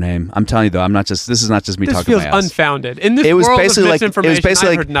don't know her name. I'm telling you though, this is not just me this talking my ass. This feels unfounded. In this it was world basically of like misinformation,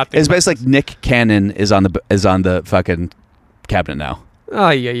 I've heard nothing. It was basically like Nick Cannon is on the fucking cabinet now. Oh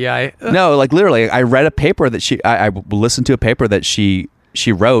yeah. No, like literally, I read a paper that I listened to a paper that she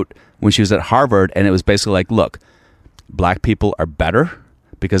wrote when she was at Harvard, and it was basically like, look, black people are better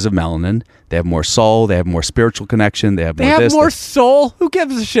because of melanin. They have more soul. They have more spiritual connection. They have more soul. Who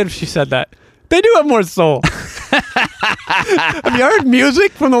gives a shit if she said that? They do have more soul. Have you heard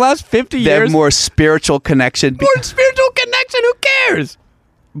music from the last 50 years? They have more spiritual connection. More spiritual connection? Who cares?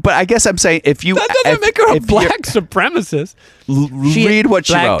 But I guess I'm saying that doesn't make her a black supremacist. Read what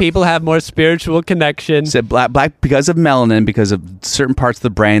she wrote. Black people have more spiritual connection. Said black because of melanin, because of certain parts of the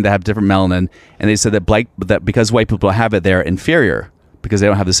brain that have different melanin, and they said that because white people have it, they're inferior because they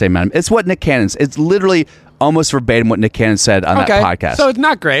don't have the same melanin. It's what Nick Cannon's. It's literally almost verbatim what Nick Cannon said on that podcast. So it's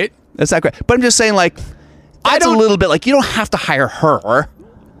not great. That's not great. But I'm just saying, like, that's a little bit like you don't have to hire her.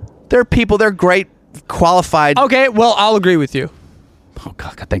 There are people. They're great, qualified. Okay, well, I'll agree with you. Oh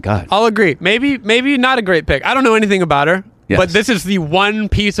God, thank God. I'll agree. Maybe not a great pick. I don't know anything about her. Yes. But this is the one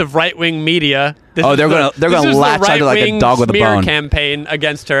piece of right wing media. They're gonna latch onto like a dog with a bone. Campaign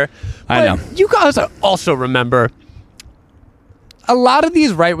against her. I know. You guys also remember a lot of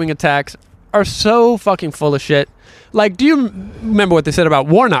these right wing attacks are so fucking full of shit. Like, do you remember what they said about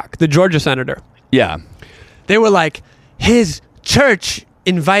Warnock, the Georgia senator? Yeah. They were like, his church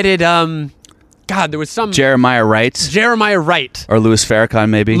invited, there was some... Jeremiah Wright. Or Louis Farrakhan,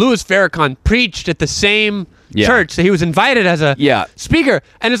 maybe. Louis Farrakhan preached at the same church. So he was invited as a speaker.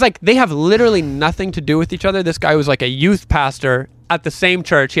 And it's like, they have literally nothing to do with each other. This guy was like a youth pastor at the same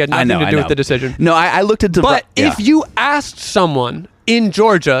church. He had nothing to do with the decision. No, I looked into... But if you asked someone in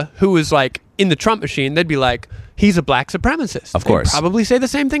Georgia who was like in the Trump machine, they'd be like, he's a black supremacist. Of course. They'd probably say the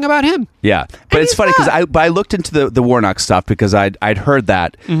same thing about him. Yeah. But it's funny because I looked into the Warnock stuff because I'd heard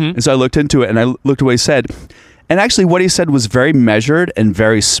that. Mm-hmm. And so I looked into it and I looked at what he said. And actually what he said was very measured and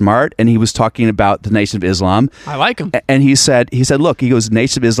very smart. And he was talking about the Nation of Islam. I like him. And he said, look, he goes,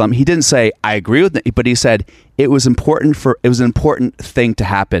 Nation of Islam. He didn't say, I agree with it, but he said it was an important thing to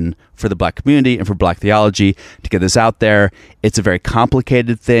happen for the black community and for black theology to get this out there. It's a very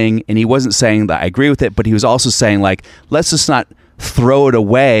complicated thing. And he wasn't saying that I agree with it, but he was also saying like, let's just not throw it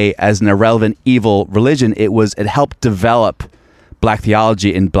away as an irrelevant, evil religion. It helped develop black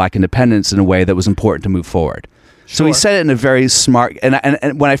theology and black independence in a way that was important to move forward. So he said it in a very smart,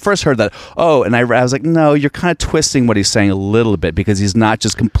 and when I first heard that, I was like, no, you're kind of twisting what he's saying a little bit, because he's not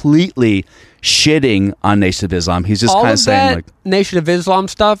just completely shitting on Nation of Islam. He's just kind of saying like Nation of Islam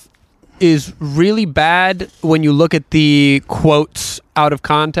stuff is really bad when you look at the quotes out of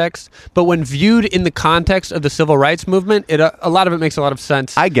context, but when viewed in the context of the civil rights movement, a lot of it makes a lot of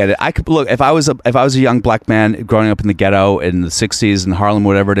sense. I get it. I could look, if I was a young black man growing up in the ghetto in the 60s in Harlem,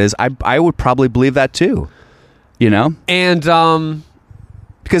 whatever it is, I would probably believe that too. You know? And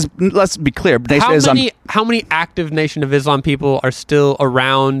because let's be clear, how many active Nation of Islam people are still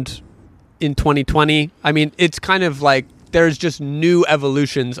around in 2020? I mean, it's kind of like there's just new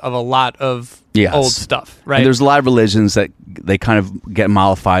evolutions of a lot of old stuff, right? And there's a lot of religions that they kind of get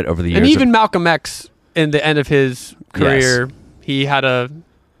mollified over the years. And even Malcolm X, in the end of his career, he had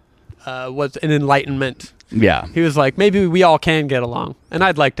was an enlightenment. Yeah. He was like, maybe we all can get along. And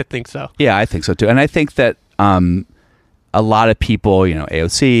I'd like to think so. Yeah, I think so too. And I think that a lot of people,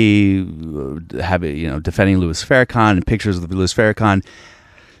 AOC, have defending Louis Farrakhan and pictures of Louis Farrakhan.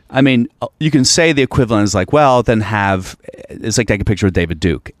 I mean, you can say the equivalent is like, well, then it's like take a picture of David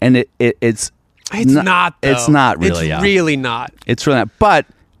Duke, and it's not though. It's not really. It's really not. It's really not. But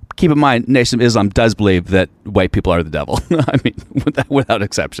keep in mind, Nation of Islam does believe that white people are the devil. I mean, without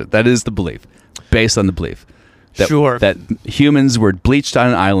exception, that is the belief, based on the belief that humans were bleached on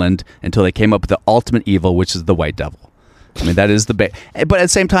an island until they came up with the ultimate evil, which is the white devil. I mean, that is the base. But at the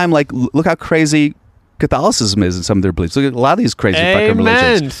same time, like, look how crazy Catholicism is in some of their beliefs. Look at a lot of these crazy fucking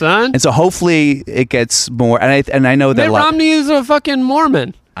religions, son. And so hopefully it gets more. And I know that Mitt Romney is a fucking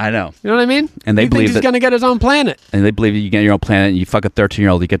Mormon. I know. You know what I mean? And they believe he's going to get his own planet. And they believe you get your own planet, and you fuck a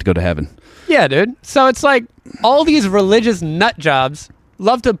 13-year-old, you get to go to heaven. Yeah, dude. So it's like all these religious nut jobs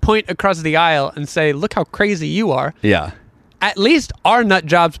love to point across the aisle and say, "Look how crazy you are." Yeah. At least our nut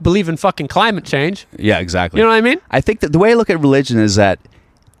jobs believe in fucking climate change. Yeah, exactly. You know what I mean? I think that the way I look at religion is that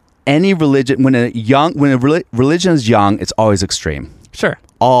any religion, when a religion is young, it's always extreme. Sure.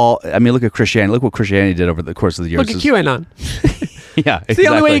 Look at Christianity. Look what Christianity did over the course of the years. Look at QAnon. Yeah, it's the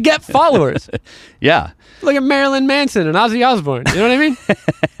only way you get followers. Yeah. Look at Marilyn Manson and Ozzy Osbourne. You know what I mean?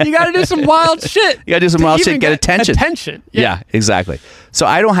 You got to do some wild shit. You got to do some wild shit, get attention. Yeah, exactly. So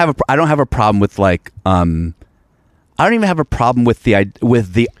I don't have a problem with like I don't even have a problem with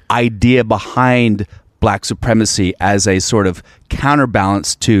the idea behind black supremacy as a sort of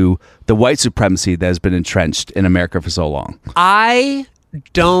counterbalance to the white supremacy that has been entrenched in America for so long. I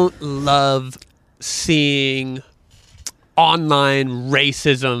don't love seeing online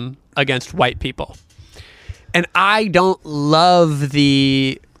racism against white people. And I don't love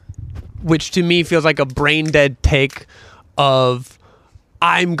which to me feels like a brain dead take of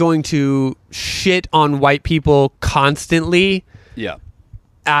I'm going to shit on white people constantly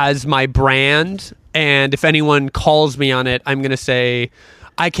as my brand. And if anyone calls me on it, I'm going to say,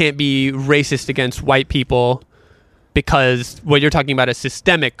 I can't be racist against white people because what you're talking about is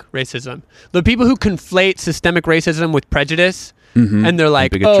systemic racism. The people who conflate systemic racism with prejudice, and they're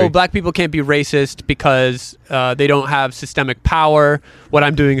like, oh, black people can't be racist because they don't have systemic power. What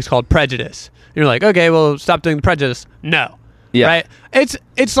I'm doing is called prejudice. And you're like, okay, well, stop doing the prejudice. No. Yeah. Right?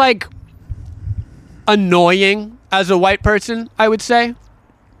 It's like annoying as a white person, I would say,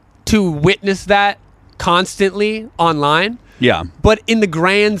 to witness that constantly online. Yeah. But in the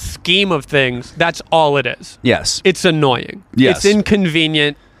grand scheme of things, that's all it is. Yes. It's annoying. Yes. It's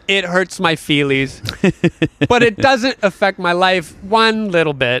inconvenient. It hurts my feelies. But it doesn't affect my life one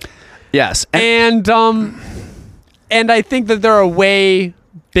little bit. Yes. And I think that there are way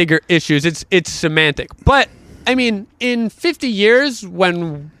bigger issues. It's semantic. But I mean, in 50 years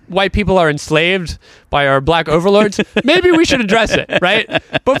when white people are enslaved by our black overlords, maybe we should address it, right?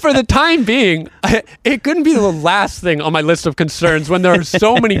 But for the time being, it couldn't be the last thing on my list of concerns when there are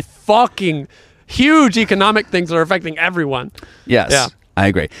so many fucking huge economic things that are affecting everyone. Yes, yeah. I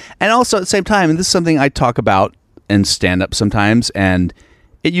agree. And also at the same time, and this is something I talk about in stand-up sometimes, and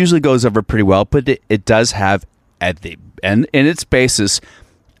it usually goes over pretty well, but it does have at the end in its basis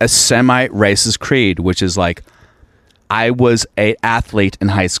a semi-racist creed, which is like, I was an athlete in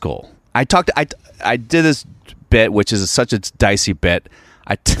high school. I did this bit, which is such a dicey bit.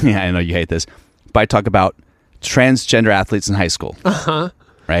 I know you hate this, but I talk about transgender athletes in high school,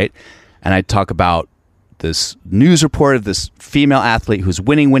 right? And I talk about this news report of this female athlete who's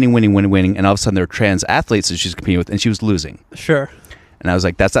winning, and all of a sudden there are trans athletes that she's competing with, and she was losing. Sure. And I was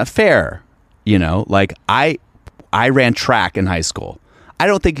like, that's not fair. Like I ran track in high school. I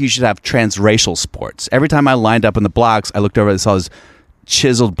don't think you should have transracial sports. Every time I lined up in the blocks, I looked over and saw this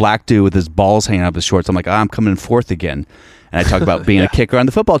chiseled black dude with his balls hanging out of his shorts. I'm like, I'm coming fourth again. And I talk about being a kicker on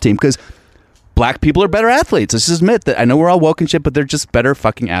the football team because black people are better athletes. Let's just admit that. I know we're all woke and shit, but they're just better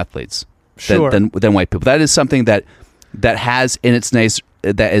fucking athletes than white people. That is something that has in its nature,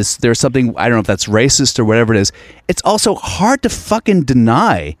 there's something, I don't know if that's racist or whatever it is. It's also hard to fucking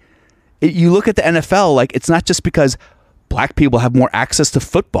deny. You look at the NFL, like, it's not just because black people have more access to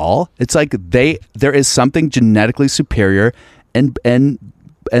football. It's like there is something genetically superior and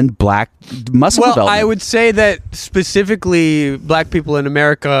black muscle development. I would say that specifically black people in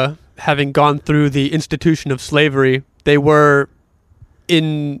America, having gone through the institution of slavery, they were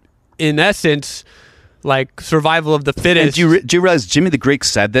in essence like survival of the fittest. And do you realize Jimmy the Greek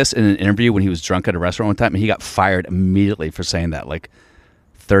said this in an interview when he was drunk at a restaurant one time, and he got fired immediately for saying that, like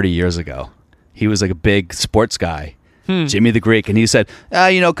 30 years ago. He was like a big sports guy, Jimmy the Greek, and he said,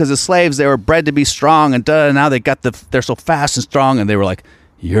 because the slaves, they were bred to be strong, and now they're so fast and strong, and they were like,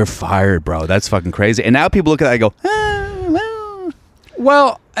 you're fired, bro. That's fucking crazy. And now people look at that and go,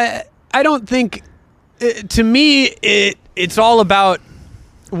 well, I don't think, to me, it's all about,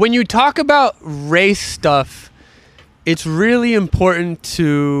 when you talk about race stuff, it's really important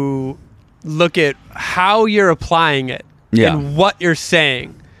to look at how you're applying it and what you're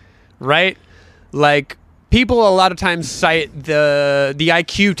saying, right? Like, people a lot of times cite the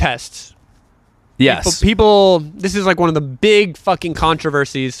IQ tests. yes. People, this is like one of the big fucking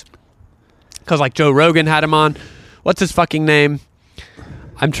controversies, because like Joe Rogan had him on. What's his fucking name?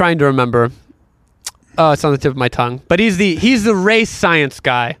 I'm trying to remember. Oh, it's on the tip of my tongue. But he's the race science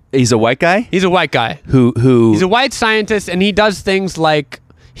guy. He's a white guy? He's a white guy. Who He's a white scientist, and he does things like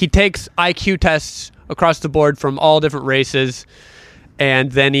he takes IQ tests across the board from all different races,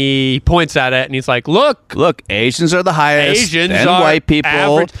 and then he points at it and he's like, look, Asians are the highest. Asians then are white people.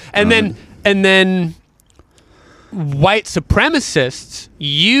 average. And then white supremacists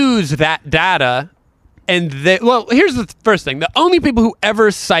use that data. And here's the first thing. The only people who ever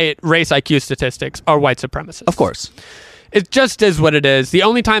cite race IQ statistics are white supremacists. Of course. It just is what it is. The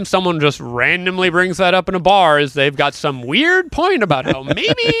only time someone just randomly brings that up in a bar is they've got some weird point about how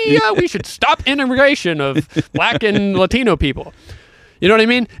maybe we should stop immigration of black and Latino people. You know what I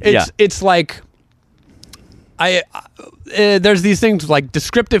mean? It's like, there's these things like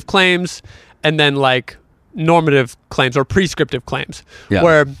descriptive claims and then like normative claims or prescriptive claims,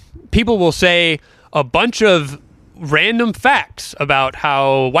 where people will say a bunch of random facts about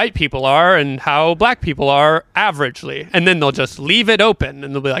how white people are and how black people are averagely, and then they'll just leave it open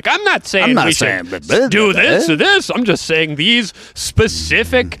and they'll be like, I'm not saying we should do this or this. I'm just saying these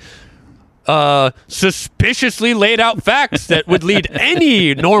specific suspiciously laid out facts that would lead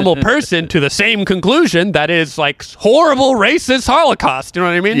any normal person to the same conclusion, that is like horrible racist Holocaust. You know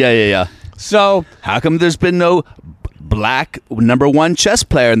what I mean? Yeah. So how come there's been no black #1 chess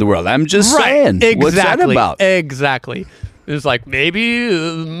player in the world? I'm just saying. Exactly. What's that about? Exactly. It's like, maybe,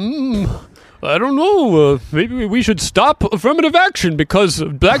 I don't know, maybe we should stop affirmative action because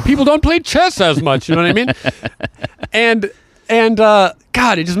black people don't play chess as much. You know what I mean? And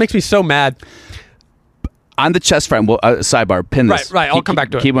God, it just makes me so mad. On the chess front, sidebar, pin this. Right. I'll come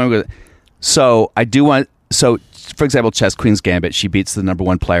back to it. Keep on. So I do want. So, for example, chess, Queen's Gambit, she beats the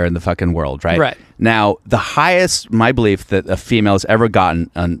 #1 player in the fucking world, right? Right. Now, the highest, my belief, that a female has ever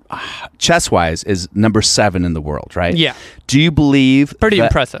gotten on chess-wise is #7 in the world, right? Yeah. Do you believe? Pretty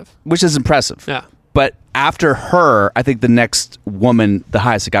impressive. Which is impressive. Yeah. But after her, I think the next woman, the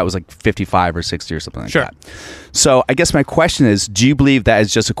highest it got was like 55 or 60 or something like that. So I guess my question is, do you believe that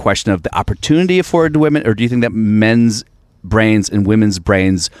is just a question of the opportunity afforded to women, or do you think that men's brains and women's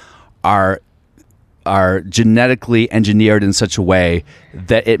brains are genetically engineered in such a way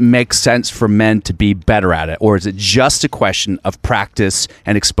that it makes sense for men to be better at it? Or is it just a question of practice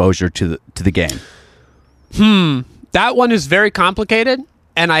and exposure to the game? That one is very complicated.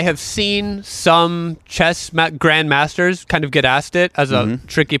 And I have seen some chess grandmasters kind of get asked it as a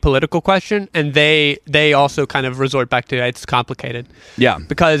tricky political question, and they also kind of resort back to it's complicated. Yeah.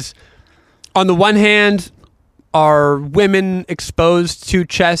 Because on the one hand, are women exposed to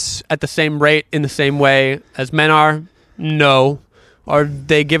chess at the same rate in the same way as men are? No. Are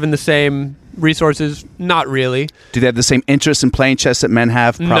they given the same resources? Not really. Do they have the same interest in playing chess that men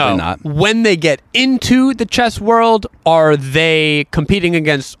have? Probably not. When they get into the chess world, are they competing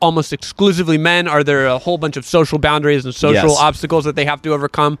against almost exclusively men? Are there a whole bunch of social boundaries and social obstacles that they have to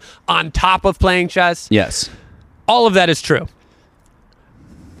overcome on top of playing chess? Yes. All of that is true.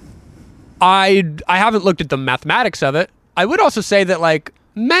 I haven't looked at the mathematics of it. I would also say that like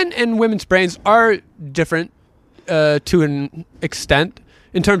men and women's brains are different to an extent.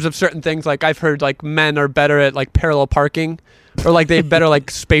 In terms of certain things, like I've heard like men are better at like parallel parking, or like they have better like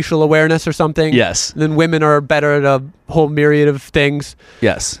spatial awareness or something. Yes. Then women are better at a whole myriad of things.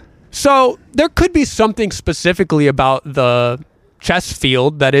 Yes. So there could be something specifically about the chess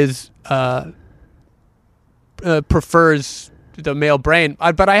field that is prefers the male brain,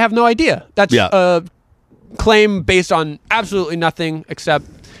 but I have no idea. That's a claim based on absolutely nothing except,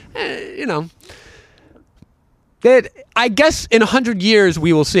 that I guess in 100 years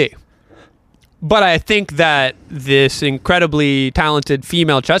we will see. But I think that this incredibly talented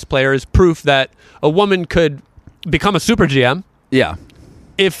female chess player is proof that a woman could become a super GM. Yeah.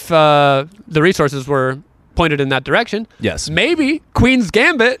 If the resources were pointed in that direction. Yes. Maybe Queen's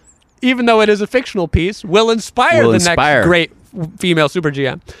Gambit, even though it is a fictional piece, will inspire the next great female super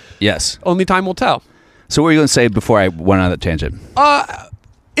GM. Yes. Only time will tell. So what were you going to say before I went on that tangent?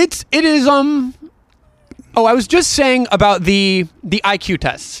 It is I was just saying about the IQ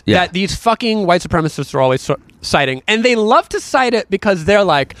tests that these fucking white supremacists are always citing. And they love to cite it because they're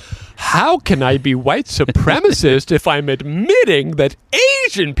like, how can I be white supremacist if I'm admitting that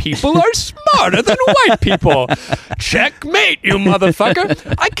Asian people are smarter than white people? Checkmate, you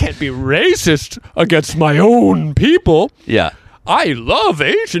motherfucker. I can't be racist against my own people. Yeah. I love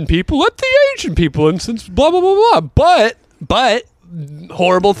Asian people. Let the Asian people in since blah, blah, blah, blah. But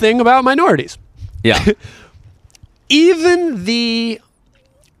horrible thing about minorities. Yeah. Even the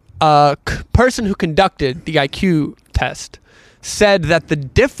person who conducted the IQ test said that the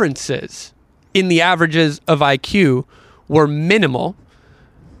differences in the averages of IQ were minimal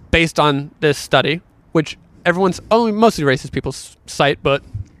based on this study, which mostly racist people cite, but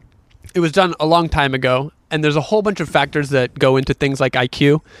it was done a long time ago. And there's a whole bunch of factors that go into things like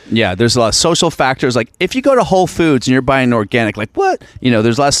IQ. Yeah, there's a lot of social factors. Like if you go to Whole Foods and you're buying organic, like what?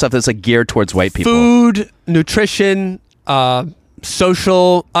 There's a lot of stuff that's like geared towards white people. Food, nutrition,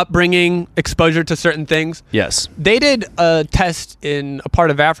 social upbringing, exposure to certain things. Yes. They did a test in a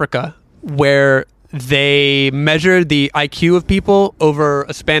part of Africa where they measured the IQ of people over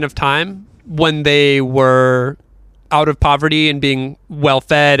a span of time when they were out of poverty and being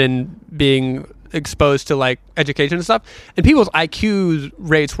well-fed and being exposed to like education and stuff, and people's IQ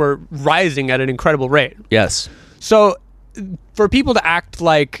rates were rising at an incredible rate. Yes. So for people to act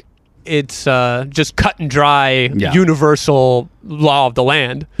like it's just cut and dry universal law of the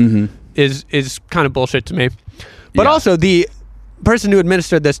land is kind of bullshit to me. But also the person who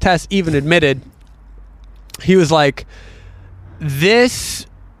administered this test even admitted, he was like, this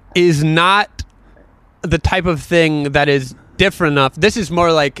is not the type of thing that is different enough. This is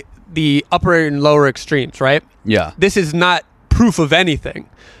more like the upper and lower extremes, right? Yeah. This is not proof of anything.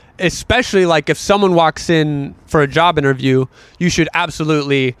 Especially like if someone walks in for a job interview, you should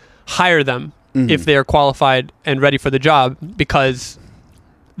absolutely hire them if they are qualified and ready for the job, because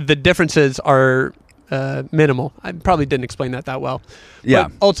the differences are minimal. I probably didn't explain that well. Yeah.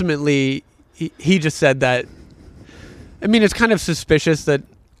 But ultimately, he just said that, I mean, it's kind of suspicious that,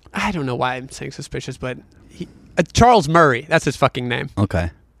 I don't know why I'm saying suspicious, but Charles Murray, that's his fucking name.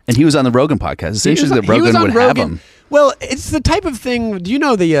 Okay. And he was on the Rogan podcast. It's interesting that Rogan would have him. Well, it's the type of thing. Do you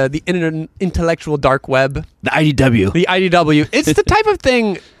know the intellectual dark web? The IDW. The IDW. It's the type of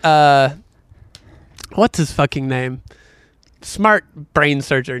thing. What's his fucking name? Smart brain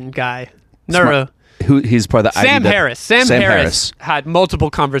surgeon guy. He's part of the Sam IDW. Harris. Sam Harris had multiple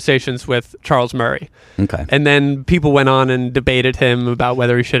conversations with Charles Murray. Okay. And then people went on and debated him about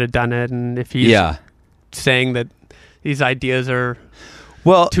whether he should have done it, and if he's saying that these ideas are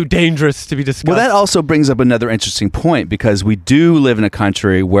too dangerous to be discussed. Well, that also brings up another interesting point, because we do live in a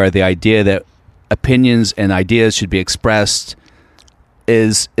country where the idea that opinions and ideas should be expressed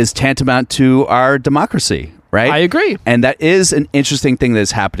is tantamount to our democracy, right? I agree. And that is an interesting thing that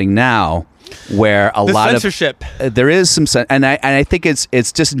is happening now, where a lot censorship. Of there is some and I think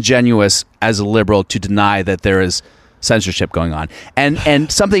it's disingenuous as a liberal to deny that there is censorship going on.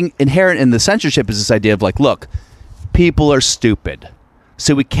 And something inherent in the censorship is this idea of like, look, people are stupid.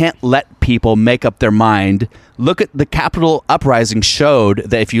 So we can't let people make up their mind. Look at the Capitol uprising showed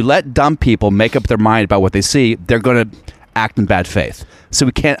that if you let dumb people make up their mind about what they see, they're going to act in bad faith. So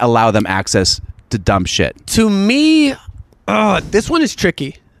we can't allow them access to dumb shit. To me, this one is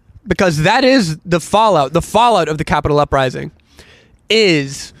tricky, because that is the fallout. The fallout of the Capitol uprising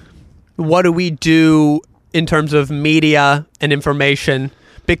is, what do we do in terms of media and information?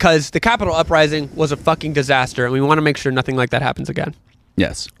 Because the Capitol uprising was a fucking disaster, and we want to make sure nothing like that happens again.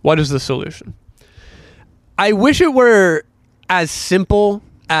 Yes. What is the solution? I wish it were as simple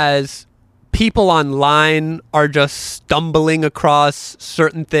as people online are just stumbling across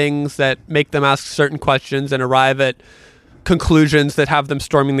certain things that make them ask certain questions and arrive at conclusions that have them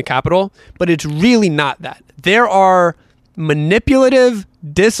storming the Capitol. But it's really not that. There are manipulative,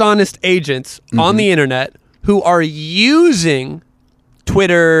 dishonest agents on the internet who are using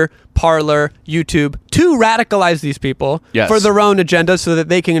Twitter, Parler, YouTube to radicalize these people Yes. for their own agenda so that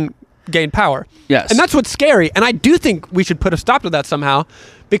they can gain power. Yes. And that's what's scary. And I do think we should put a stop to that somehow,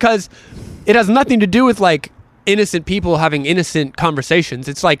 because it has nothing to do with like innocent people having innocent conversations.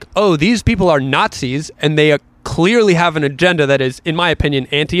 It's like, oh, these people are Nazis and they clearly have an agenda that is, in my opinion,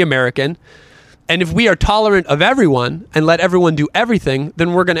 anti-American. And if we are tolerant of everyone and let everyone do everything,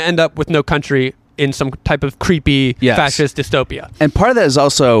 then we're going to end up with no country in some type of creepy Yes. fascist dystopia. And part of that is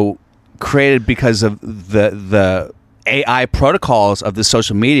also created because of the AI protocols of the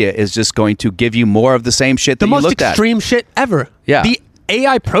social media is just going to give you more of the same shit that The you most looked at. extreme shit ever. Yeah. The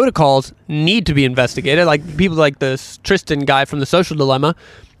AI protocols need to be investigated. Like people like this Tristan guy from The Social Dilemma,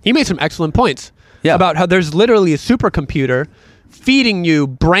 he made some excellent points about how there's literally a supercomputer feeding you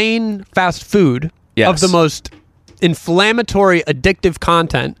brain fast food of the most inflammatory, addictive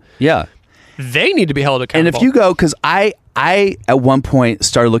content. Yeah. They need to be held accountable. And if you go, because I at one point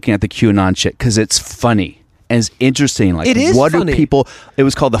started looking at the QAnon shit because it's funny and it's interesting. Like, it is what funny. do people? It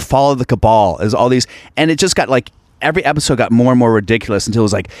was called The Fall of the Cabal. Is all these, and it just got like every episode got more and more ridiculous until it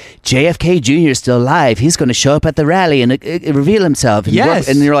was like JFK Jr. is still alive. He's going to show up at the rally and reveal himself. And Yes.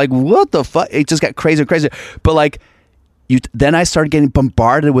 and you're like, what the fuck? It just got crazier and crazier. But like. Then I started getting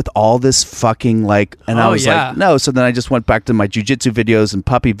bombarded with all this fucking like, and I was like, no. So then I just went back to my jujitsu videos and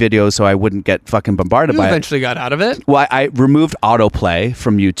puppy videos so I wouldn't get fucking bombarded by it. You eventually got out of it. Well, I removed autoplay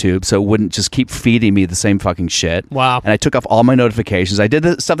from YouTube so it wouldn't just keep feeding me the same fucking shit. Wow. And I took off all my notifications. I did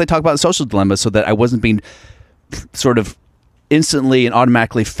the stuff they talk about in Social Dilemma so that I wasn't being sort of instantly and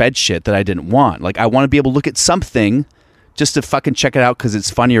automatically fed shit that I didn't want. Like, I want to be able to look at something just to fucking check it out because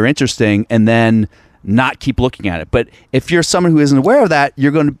it's funny or interesting, and then not keep looking at it. But if you're someone who isn't aware of that,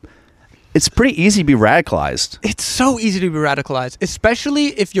 you're going to... It's pretty easy to be radicalized. It's so easy to be radicalized, especially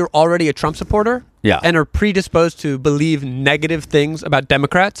if you're already a Trump supporter and are predisposed to believe negative things about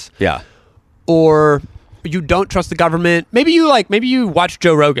Democrats. Yeah. Or you don't trust the government. Maybe you watch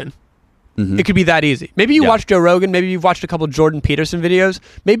Joe Rogan. Mm-hmm. It could be that easy. Maybe you watch Joe Rogan. Maybe you've watched a couple Jordan Peterson videos.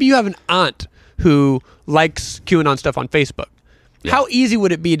 Maybe you have an aunt who likes QAnon stuff on Facebook. Yeah. How easy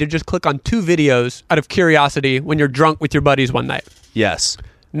would it be to just click on 2 videos out of curiosity when you're drunk with your buddies one night? Yes.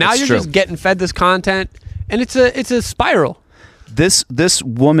 Now you're just getting fed this content, and it's a spiral. This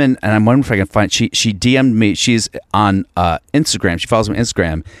woman, and I'm wondering if I can find. She DM'd me. She's on Instagram. She follows me on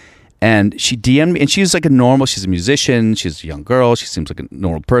Instagram, and she DM'd me. And she's like she's a musician. She's a young girl. She seems like a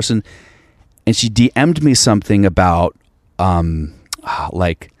normal person. And she DM'd me something about,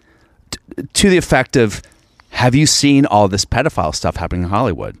 like, to the effect of, have you seen all this pedophile stuff happening in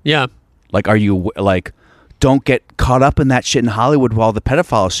Hollywood? Yeah. Like, are you, like, don't get caught up in that shit in Hollywood with all the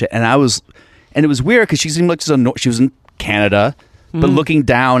pedophile shit. And it was weird because she seemed like she was in Canada, but looking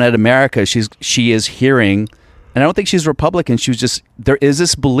down at America, she is hearing, and I don't think she's Republican. She was just, there is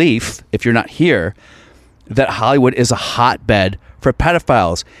this belief, if you're not here, that Hollywood is a hotbed for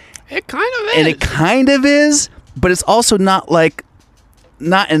pedophiles. It kind of is. And it kind of is, but it's also not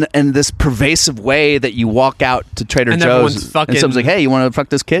in this pervasive way that you walk out to Trader Joe's and someone's like, hey, you want to fuck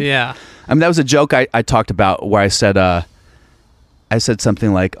this kid? Yeah. I mean, that was a joke I talked about where I said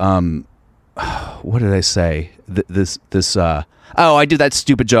something like, what did I say? I do that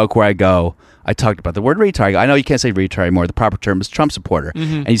stupid joke where I talked about the word retard. I know you can't say retard anymore. The proper term is Trump supporter.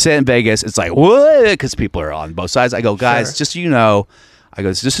 Mm-hmm. And you say it in Vegas, it's like, what? Because people are on both sides. I go, guys, just so you know,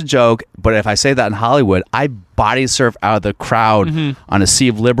 it's just a joke. But if I say that in Hollywood, I body surf out of the crowd on a sea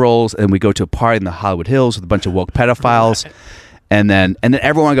of liberals, and we go to a party in the Hollywood Hills with a bunch of woke pedophiles. Right. And then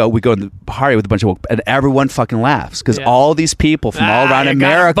everyone we go to the party with a bunch of woke, and everyone fucking laughs because all these people from all around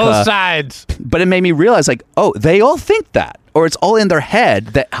America, both sides. But it made me realize, like, oh, they all think that, or it's all in their head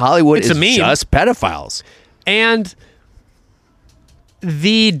that Hollywood is just pedophiles. And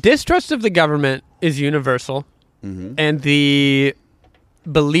the distrust of the government is universal, and the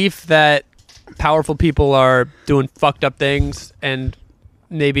belief that powerful people are doing fucked up things, and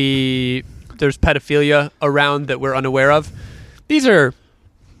maybe there's pedophilia around that we're unaware of. These are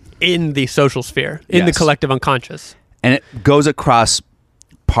in the social sphere, in the collective unconscious. And it goes across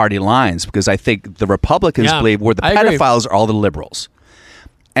party lines because I think the Republicans believe where the pedophiles are all the liberals.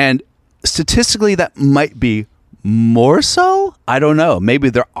 And statistically, that might be more so. I don't know. Maybe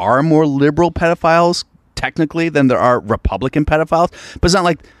there are more liberal pedophiles technically than there are Republican pedophiles. But it's not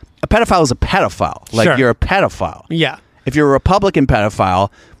like a pedophile is a pedophile. Like, you're a pedophile. Yeah. If you're a Republican pedophile,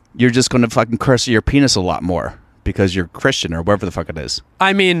 you're just going to fucking curse your penis a lot more because you're Christian or whatever the fuck it is.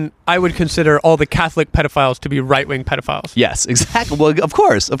 I mean, I would consider all the Catholic pedophiles to be right-wing pedophiles. Yes, exactly. Well, of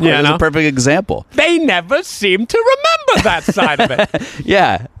course. That's a perfect example. They never seem to remember that side of it.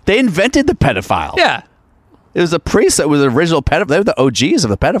 Yeah. They invented the pedophile. Yeah. It was the priests that were the original pedophile. They were the OGs of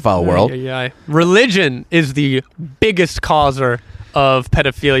the pedophile world. Religion is the biggest causer of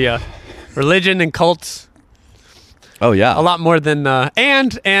pedophilia. Religion and cults. Oh yeah, A lot more than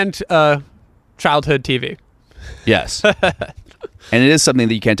and childhood TV. yes. And it is something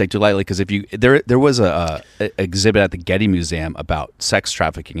that you can't take too lightly, because if you there was a exhibit at the Getty Museum about sex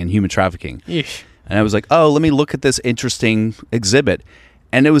trafficking and human trafficking, Yeesh. and I was like, oh, let me look at this interesting exhibit,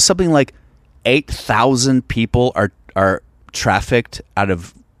 and it was something like 8,000 people are trafficked out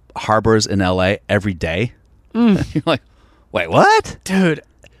of harbors in LA every day. You're like, wait, what, Dude?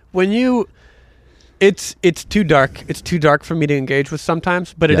 When you, it's too dark. It's too dark for me to engage with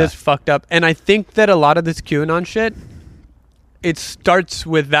sometimes, but it Yeah. is fucked up. And I think that a lot of this QAnon shit, it starts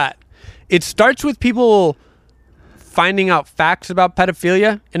with that. It starts with people finding out facts about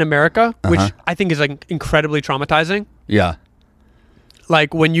pedophilia in America, which I think is like incredibly traumatizing. Yeah.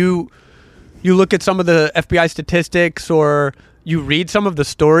 Like when you look at some of the FBI statistics, or you read some of the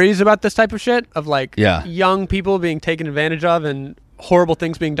stories about this type of shit of like young people being taken advantage of and horrible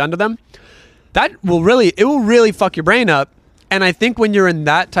things being done to them, it will really fuck your brain up. And I think when you're in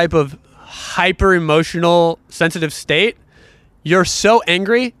that type of hyper emotional sensitive state, you're so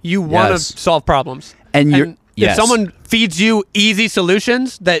angry you want to solve problems. And if someone feeds you easy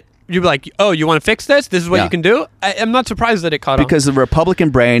solutions that you're like, oh, you want to fix this? This is what you can do? I'm not surprised that it caught on. Because the Republican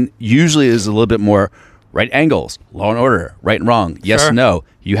brain usually is a little bit more right angles, law and order, right and wrong, yes and no.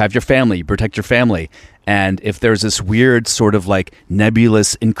 You have your family, you protect your family. And if there's this weird sort of like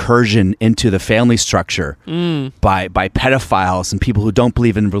nebulous incursion into the family structure by pedophiles and people who don't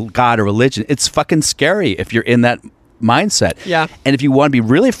believe in God or religion, it's fucking scary if you're in that mindset. Yeah. And if you want to be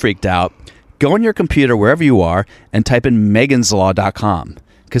really freaked out, go on your computer wherever you are and type in meganslaw.com,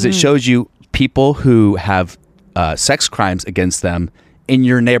 because it shows you people who have sex crimes against them in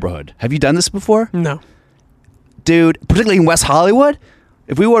your neighborhood. Have you done this before? No. Dude, particularly in West Hollywood,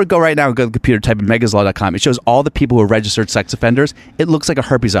 if we were to go right now and go to the computer, type in meganslaw.com, it shows all the people who are registered sex offenders. It looks like a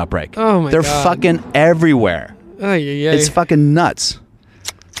herpes outbreak. Oh my They're God. fucking everywhere. It's fucking nuts.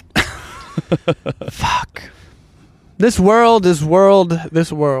 Fuck. This world.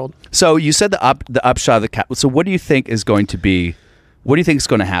 So you said the upshot of the cat. So what do you think is going to be? What do you think is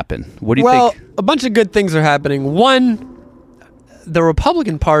going to happen? What do you think? Well, a bunch of good things are happening. One, the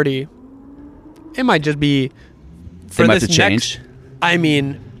Republican Party, it might just be for They might this have to change. I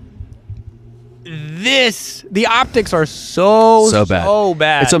mean, the optics are so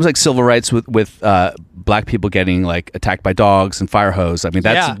bad. It's almost like civil rights with black people getting like attacked by dogs and fire hose. I mean,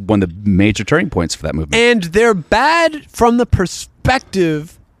 that's one of the major turning points for that movement. And they're bad from the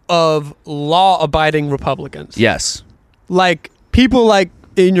perspective of law-abiding Republicans. Yes. Like people like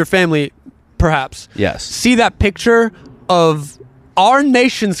in your family, perhaps. Yes. See that picture of our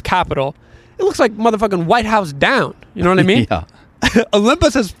nation's capital? It looks like motherfucking White House down. You know what I mean? Yeah.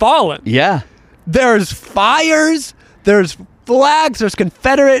 Olympus has fallen. Yeah. There's fires. There's flags. There's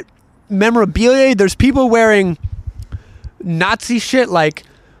Confederate memorabilia. There's people wearing Nazi shit. Like,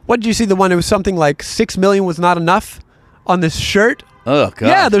 what did you see? The one, it was something like 6 million was not enough on this shirt. Oh, God.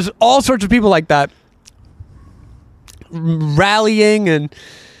 Yeah, there's all sorts of people like that rallying. And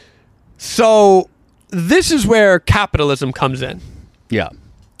so this is where capitalism comes in. Yeah.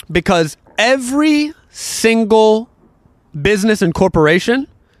 Because every single business and corporation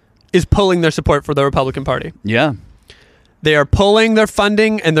is pulling their support for the Republican Party. Yeah. They are pulling their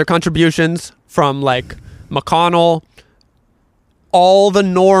funding and their contributions from like McConnell, all the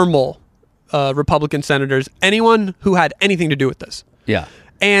normal Republican senators, anyone who had anything to do with this. Yeah.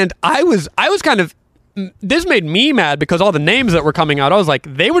 And I was kind of, this made me mad because all the names that were coming out, I was like,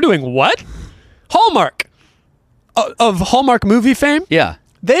 they were doing what? Hallmark. Of Hallmark movie fame? Yeah.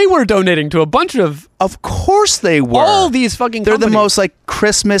 They were donating to a bunch of course they were. all these fucking They're companies. the most like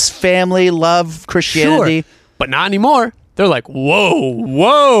Christmas, family, love, Christianity. Sure, but not anymore. They're like,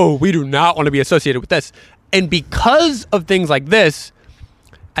 whoa, we do not want to be associated with this. And because of things like this,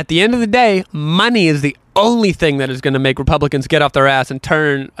 at the end of the day, money is the only thing that is going to make Republicans get off their ass and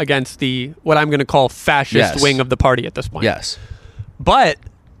turn against the, what I'm going to call fascist wing of the party at this point. Yes. But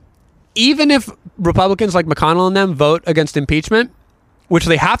even if Republicans like McConnell and them vote against impeachment, which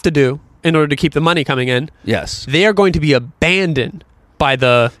they have to do in order to keep the money coming in, Yes. they are going to be abandoned by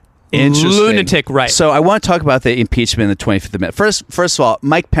the lunatic right. So I want to talk about the impeachment and the 25th Amendment. First of all,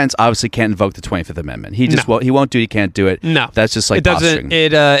 Mike Pence obviously can't invoke the 25th Amendment. He just won't. He won't do it. He can't do it. No, that's just like it doesn't.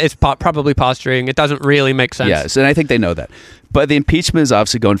 posturing. It's probably posturing. It doesn't really make sense. Yes, and I think they know that. But the impeachment is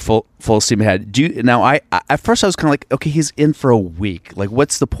obviously going full steam ahead. I at first I was kind of like, okay, he's in for a week. Like,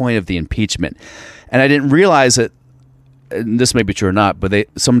 what's the point of the impeachment? And I didn't realize that and this may be true or not, but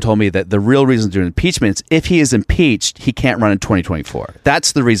someone told me that the real reason they're doing impeachment is if he is impeached, he can't run in 2024.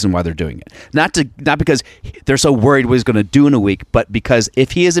 That's the reason why they're doing it. Not because they're so worried what he's going to do in a week, but because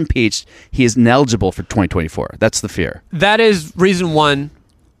if he is impeached, he is ineligible for 2024. That's the fear. That is reason one.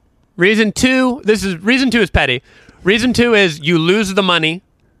 Reason two is petty. Reason two is you lose the money,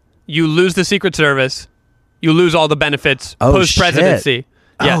 you lose the Secret Service, you lose all the benefits post-presidency.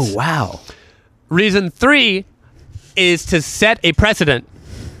 Yes. Oh, wow. Reason three is to set a precedent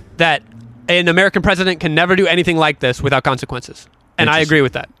that an American president can never do anything like this without consequences. And I agree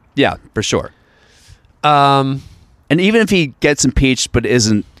with that. Yeah, for sure. And even if he gets impeached but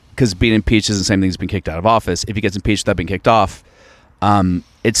isn't, because being impeached isn't the same thing as being kicked out of office, if he gets impeached without being kicked off,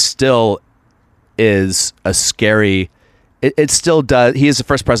 it still is a scary... It still does... He is the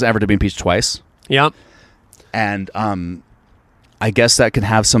first president ever to be impeached twice. Yep. And I guess that can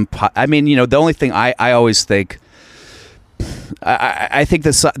have some... I mean, the only thing I always think... I think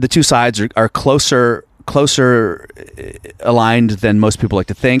the two sides are closer aligned than most people like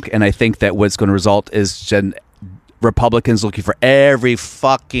to think, and I think that what's going to result is Republicans looking for every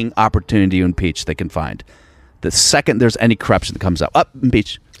fucking opportunity to impeach they can find. The second there's any corruption that comes up,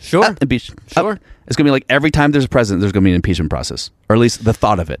 impeach. Sure. Impeach. Sure. It's going to be like every time there's a president, there's going to be an impeachment process, or at least the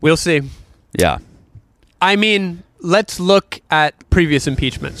thought of it. We'll see. Yeah. I mean, let's look at previous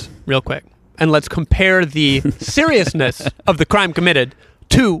impeachments real quick, and let's compare the seriousness of the crime committed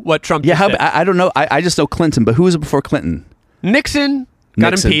to what Trump did. I don't know. I just know Clinton, but who was it before Clinton? Nixon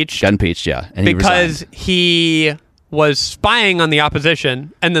got impeached. Got impeached, yeah. And because he was spying on the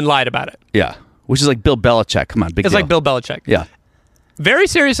opposition and then lied about it. Yeah. Which is like Bill Belichick. Come on, big It's deal. like Bill Belichick. Yeah. Very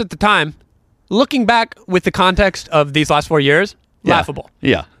serious at the time. Looking back with the context of these last 4 years, laughable.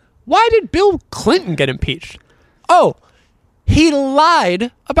 Yeah. Why did Bill Clinton get impeached? Oh, he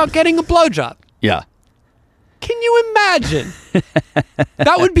lied about getting a blowjob. Yeah. Can you imagine?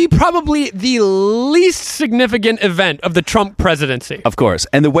 That would be probably the least significant event of the Trump presidency. Of course.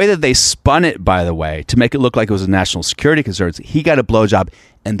 And the way that they spun it, by the way, to make it look like it was a national security concern, he got a blowjob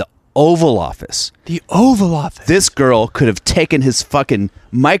in the Oval Office. The Oval Office. This girl could have taken his fucking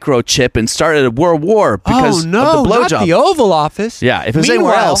microchip and started a world war because of the blowjob. Not the Oval Office. Yeah, if it was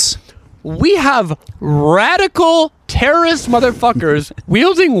anywhere else. We have radical terrorist motherfuckers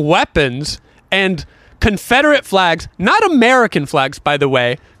wielding weapons and Confederate flags, not American flags, by the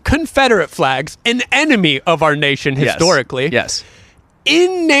way, Confederate flags, an enemy of our nation historically. Yes.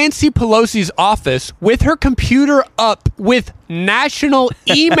 In Nancy Pelosi's office with her computer up with national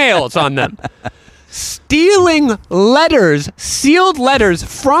emails on them, stealing letters, sealed letters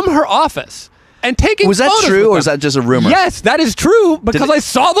from her office and taking Was that photos true with or them. is that just a rumor? Yes, that is true because I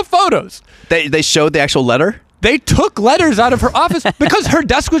saw the photos. They showed the actual letter? They took letters out of her office because her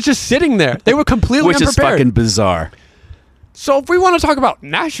desk was just sitting there. They were completely Which unprepared. is fucking bizarre. So if we want to talk about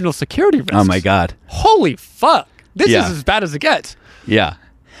national security risks, Oh my God. holy fuck, this Yeah. is as bad as it gets. Yeah.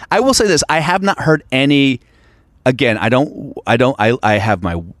 I will say this. I have not heard any, again, I have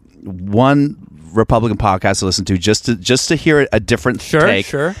my one Republican podcast to listen to just to hear a different take.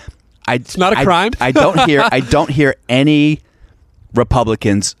 Sure. It's not a crime. I don't hear any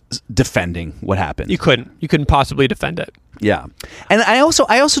Republicans defending what happened. You couldn't possibly defend it. Yeah. And I also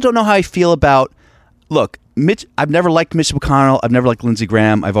don't know how I feel about, look, I've never liked Mitch McConnell. I've never liked Lindsey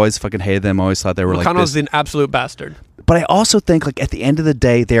Graham. I've always fucking hated them. I always thought they were McConnell's an absolute bastard. But I also think, like, at the end of the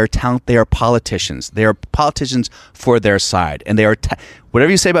day, they are politicians. They are politicians for their side, and they are whatever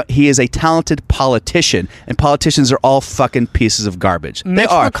you say about. He is a talented politician, and politicians are all fucking pieces of garbage. Mitch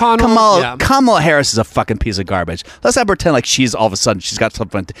they are. McConnell, Kamala Harris is a fucking piece of garbage. Let's not pretend like she's all of a sudden she's got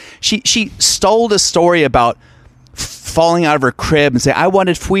something. She stole a story about falling out of her crib and saying, "I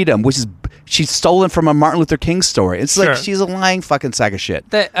wanted freedom," which is. She's stolen from a Martin Luther King story. It's like she's a lying fucking sack of shit.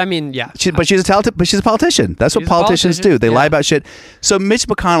 Yeah. But she's a politician. That's what politicians do. They lie about shit. So Mitch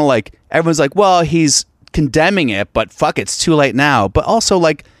McConnell, like, everyone's like, well, he's condemning it, but fuck, it's too late now. But also,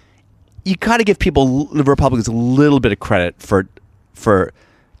 like, you got to give the Republicans a little bit of credit for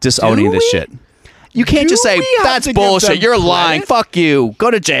disowning this shit. You can't just say, that's bullshit. You're lying. Fuck you. Go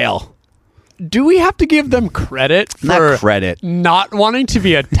to jail. Do we have to give them credit for not wanting to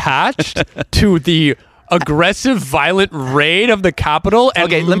be attached to the aggressive, violent raid of the Capitol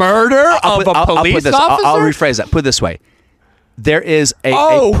and murder of a police officer? I'll rephrase that. Put it this way. There is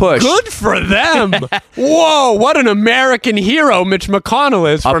a push. Good for them. Whoa, what an American hero Mitch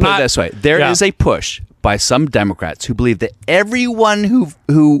McConnell is. I'll put it this way. There is a push by some Democrats who believe that everyone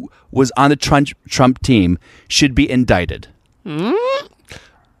who was on the Trump team should be indicted.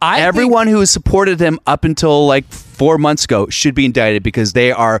 Everyone who has supported him up until like 4 months ago should be indicted because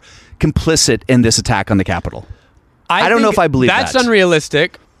they are complicit in this attack on the Capitol. I don't know if I believe that's that.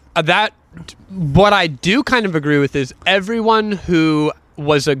 unrealistic. What I do kind of agree with is everyone who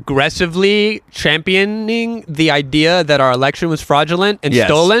was aggressively championing the idea that our election was fraudulent and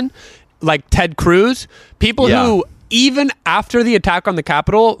stolen, like Ted Cruz, people who even after the attack on the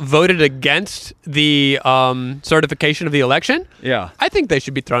Capitol voted against the certification of the election. Yeah, I think they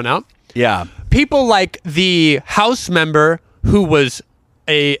should be thrown out. Yeah, people like the House member who was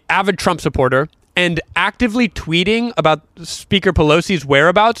a avid Trump supporter and actively tweeting about Speaker Pelosi's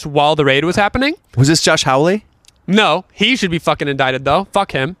whereabouts while the raid was happening. Was this Josh Hawley? No, he should be fucking indicted though.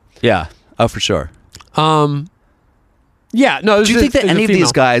 Fuck him. Yeah. Oh, for sure. Yeah. No. Do you think that any of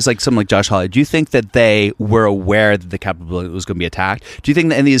these guys, like someone like Josh Hawley, do you think that they were aware that the Capitol was going to be attacked? Do you think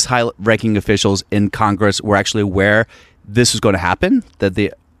that any of these high-ranking officials in Congress were actually aware this was going to happen, that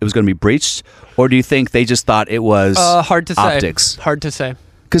it was going to be breached, or do you think they just thought it was hard to optics? Say. Hard to say.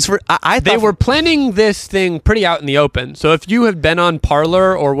 Because they were planning this thing pretty out in the open. So if you had been on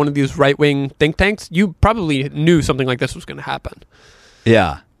Parler or one of these right-wing think tanks, you probably knew something like this was going to happen.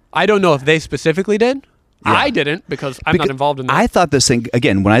 Yeah. I don't know if they specifically did. Yeah. I didn't because I'm not involved in that. I thought this thing,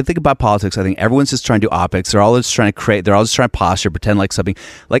 again, when I think about politics, I think everyone's just trying to do optics. They're all just trying to posture, pretend like something.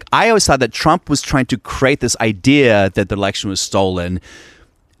 Like, I always thought that Trump was trying to create this idea that the election was stolen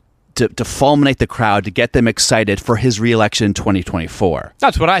to fulminate the crowd, to get them excited for his re-election in 2024.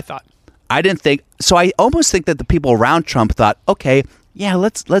 That's what I thought. I didn't think so. I almost think that the people around Trump thought, okay, yeah,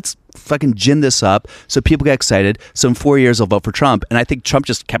 let's fucking gin this up so people get excited. So in 4 years, they'll vote for Trump. And I think Trump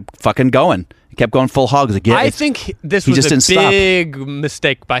just kept fucking going. He kept going full hog. Like, I think this was a big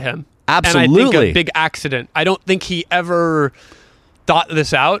mistake by him. Absolutely. And I think a big accident. I don't think he ever thought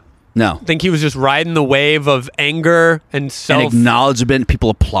this out. No. I think he was just riding the wave of anger and and acknowledgement, people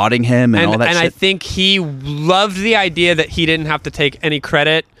applauding him and all that shit. And I think he loved the idea that he didn't have to take any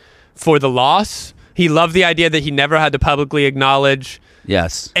credit for the loss. He loved the idea that he never had to publicly acknowledge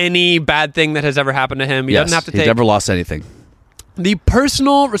any bad thing that has ever happened to him. He doesn't have to take... He's never lost anything. The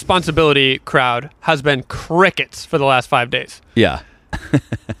personal responsibility crowd has been crickets for the last 5 days. Yeah.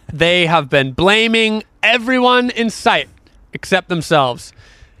 They have been blaming everyone in sight except themselves.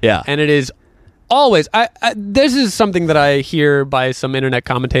 Yeah. And it is always... this is something that I hear by some internet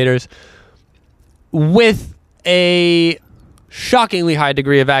commentators with a shockingly high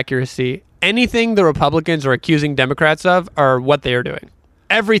degree of accuracy. Anything the Republicans are accusing Democrats of are what they are doing.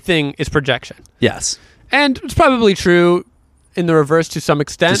 Everything is projection. Yes. And it's probably true in the reverse to some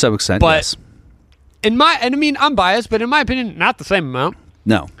extent. To some extent, but yes. I'm biased, but in my opinion, not the same amount.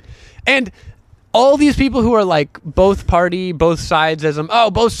 No. And all these people who are like both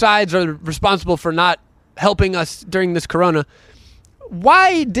sidesism, both sides are responsible for not helping us during this corona.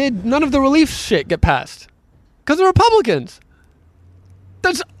 Why did none of the relief shit get passed? Because the Republicans.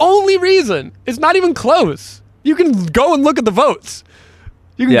 That's the only reason. It's not even close. You can go and look at the votes.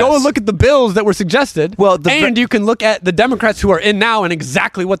 You can go and look at the bills that were suggested. Well, and you can look at the Democrats who are in now and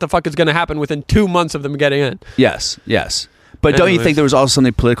exactly what the fuck is going to happen within 2 months of them getting in. Yes. But don't you think there was also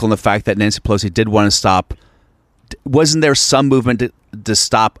something political in the fact that Nancy Pelosi did want to stop? Wasn't there some movement to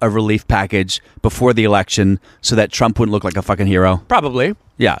stop a relief package before the election so that Trump wouldn't look like a fucking hero? Probably.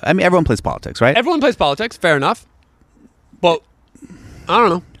 Yeah. I mean, everyone plays politics, right? Everyone plays politics. Fair enough. Well, I don't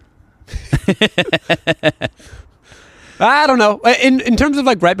know. I don't know. In terms of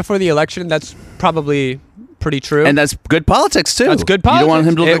like right before the election, that's probably pretty true. And that's good politics too. That's good politics. You don't want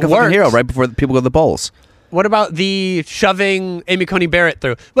him to look like a fucking hero right before people go to the polls. What about the shoving Amy Coney Barrett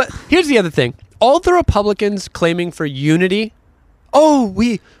through? But here's the other thing. All the Republicans claiming for unity,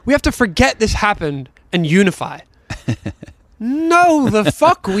 we have to forget this happened and unify. No, the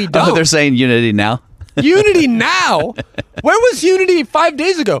fuck we don't. Oh, they're saying unity now? Unity now? Where was unity 5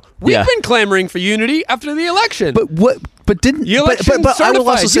 days ago? We've been clamoring for unity after the election. But didn't the election but I will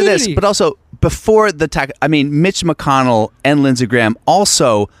also say unity. this, but also before the attack, I mean, Mitch McConnell and Lindsey Graham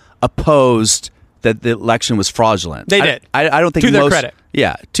also opposed that the election was fraudulent. They did. I don't think to their credit.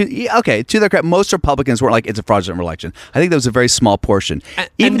 Yeah. To their credit, most Republicans weren't like, it's a fraudulent election. I think that was a very small portion.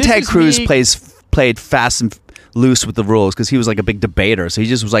 Even Ted Cruz played fast and loose with the rules because he was like a big debater. So he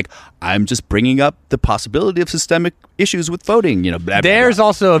just was like, I'm just bringing up the possibility of systemic issues with voting. Blah, blah, There's blah.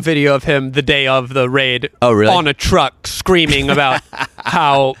 also a video of him the day of the raid on a truck screaming about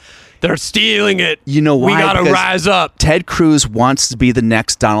how they're stealing it. You know why? We got to rise up. Ted Cruz wants to be the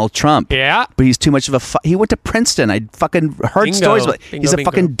next Donald Trump. Yeah. But he's too much of a... he went to Princeton. I fucking heard stories about it. He's a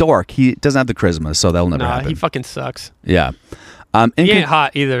fucking dork. He doesn't have the charisma, so that'll never happen. He fucking sucks. Yeah. He ain't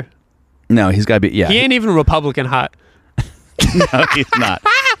hot either. No, he's got to be... Yeah. He ain't even Republican hot. No, he's not.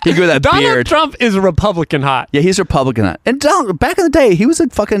 He grew that Donald beard. Trump is Republican hot. Yeah, he's Republican hot. And Donald, back in the day, he was a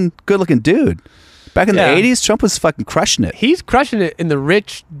fucking good-looking dude. Back in Yeah. the 80s, Trump was fucking crushing it. He's crushing it in the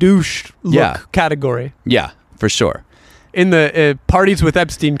rich douche look category. Yeah, for sure. In the parties with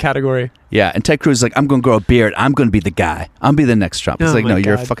Epstein category. Yeah, and Ted Cruz is like, I'm going to grow a beard. I'm going to be the guy. I'm be the next Trump. It's Oh like, my no,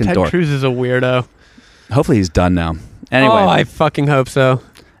 you're a God. fucking Ted dork. Cruz is a weirdo. Hopefully he's done now. Anyway. Oh, I fucking hope so.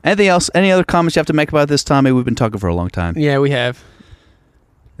 Anything else? Any other comments you have to make about this, Tommy? We've been talking for a long time. Yeah, we have.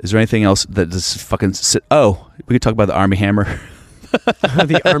 Is there anything else that just fucking sit? Oh, we could talk about the Army Hammer.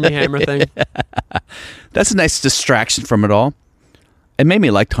 The Army Hammer thing. That's a nice distraction from it all. It made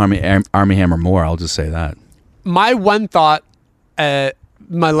me like Army Hammer more. I'll just say that. My one thought, my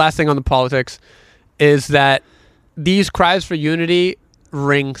last thing on the politics, is that these cries for unity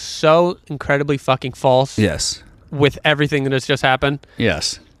ring so incredibly fucking false. Yes. With everything that has just happened.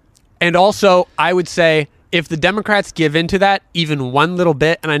 Yes. And also, I would say, if the Democrats give into that even one little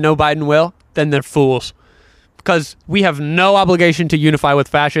bit, and I know Biden will, then they're fools. Because we have no obligation to unify with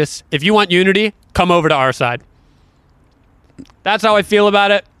fascists. If you want unity, come over to our side. That's how I feel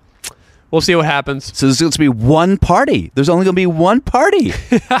about it. We'll see what happens. So there's going to be one party. There's only going to be one party.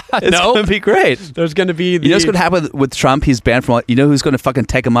 It's No. going to be great. There's going to be the... You know what's going to happen with Trump? He's banned from... You know who's going to fucking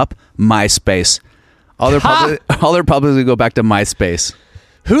take him up? MySpace. All the Republicans will go back to MySpace.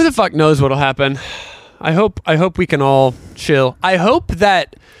 Who the fuck knows what'll happen? I hope we can all chill. I hope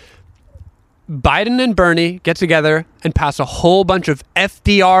that Biden and Bernie get together and pass a whole bunch of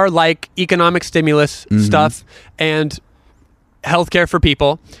FDR-like economic stimulus stuff and healthcare for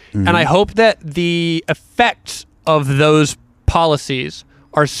people. And I hope that the effects of those policies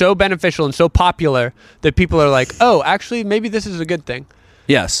are so beneficial and so popular that people are like, oh, actually, maybe this is a good thing.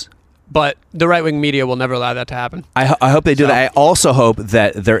 Yes. But the right-wing media will never allow that to happen. I hope they do that. I also hope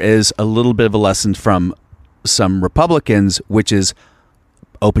that there is a little bit of a lesson from some Republicans, which is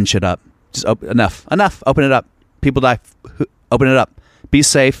open shit up. Just enough. Open it up. People die. Open it up. Be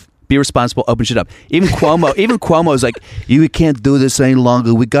safe. Be responsible. Open shit up. Even Cuomo is like, you can't do this any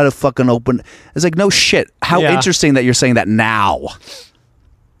longer. We got to fucking open. It's like, no shit. How interesting that you're saying that now.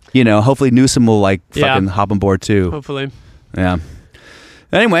 You know, hopefully Newsom will like fucking hop on board too. Hopefully. Yeah.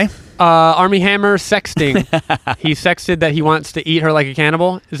 Anyway. Army Hammer sexting. He sexted that he wants to eat her like a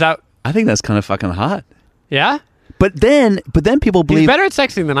cannibal. Is that... I think that's kind of fucking hot. Yeah? But then people believe... He's better at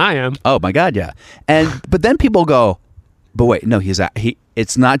sexting than I am. Oh my God, yeah. But then people go, but wait, no,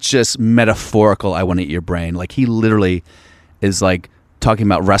 it's not just metaphorical, I want to eat your brain. Like he literally is like talking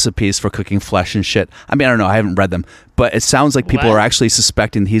about recipes for cooking flesh and shit. I mean, I don't know, I haven't read them, but it sounds like people are actually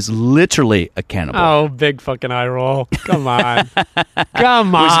suspecting he's literally a cannibal. Oh, big fucking eye roll. Come on.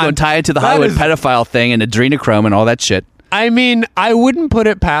 Come on. We're just going to tie it to the Hollywood pedophile thing and adrenochrome and all that shit. I mean, I wouldn't put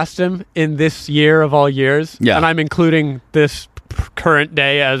it past him in this year of all years. Yeah. And I'm including this current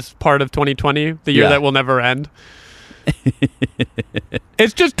day as part of 2020, the year that will never end.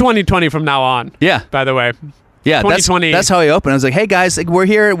 It's just 2020 from now on. Yeah. By the way. Yeah, 2020. That's how he opened. I was like, hey guys, like, we're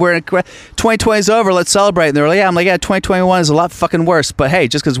here. 2020 is over. Let's celebrate. And they were like, I'm like, 2021 is a lot fucking worse. But hey,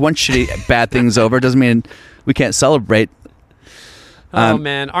 just because one shitty bad thing's over doesn't mean we can't celebrate. Oh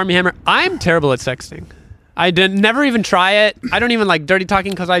man, Army Hammer. I'm terrible at sexting. I never even try it. I don't even like dirty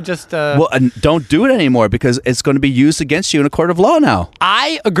talking because I just... Well, don't do it anymore because it's going to be used against you in a court of law now.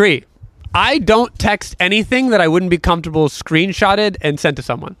 I agree. I don't text anything that I wouldn't be comfortable screenshotted and sent to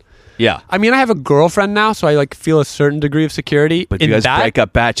someone. Yeah. I mean, I have a girlfriend now, so I like feel a certain degree of security. But if you guys break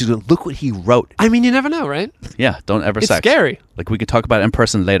up bad, she's like, look what he wrote. I mean, you never know, right? Yeah, don't ever sex. It's scary. Like, we could talk about it in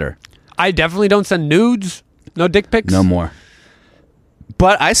person later. I definitely don't send nudes. No dick pics. No more.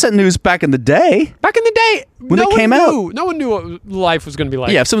 But I sent news back in the day. Back in the day, when they came out. No one knew what life was going to be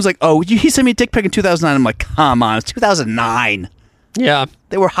like. Yeah, if someone's like, oh, he sent me a dick pic in 2009. I'm like, come on, it's 2009. Yeah.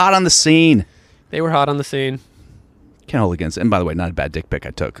 They were hot on the scene. They were hot on the scene. Can't hold against it. And by the way, not a bad dick pic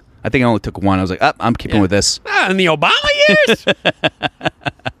I took. I think I only took one. I was like, I'm keeping with this. In the Obama years? It's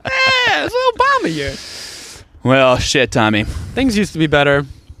the Obama years. Well, shit, Tommy. Things used to be better.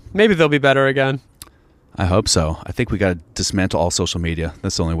 Maybe they'll be better again. I hope so. I think we got to dismantle all social media.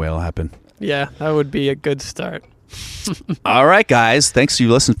 That's the only way it'll happen. Yeah, that would be a good start. All right, guys. Thanks for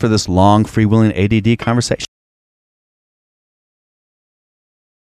you listening for this long, freewheeling ADD conversation.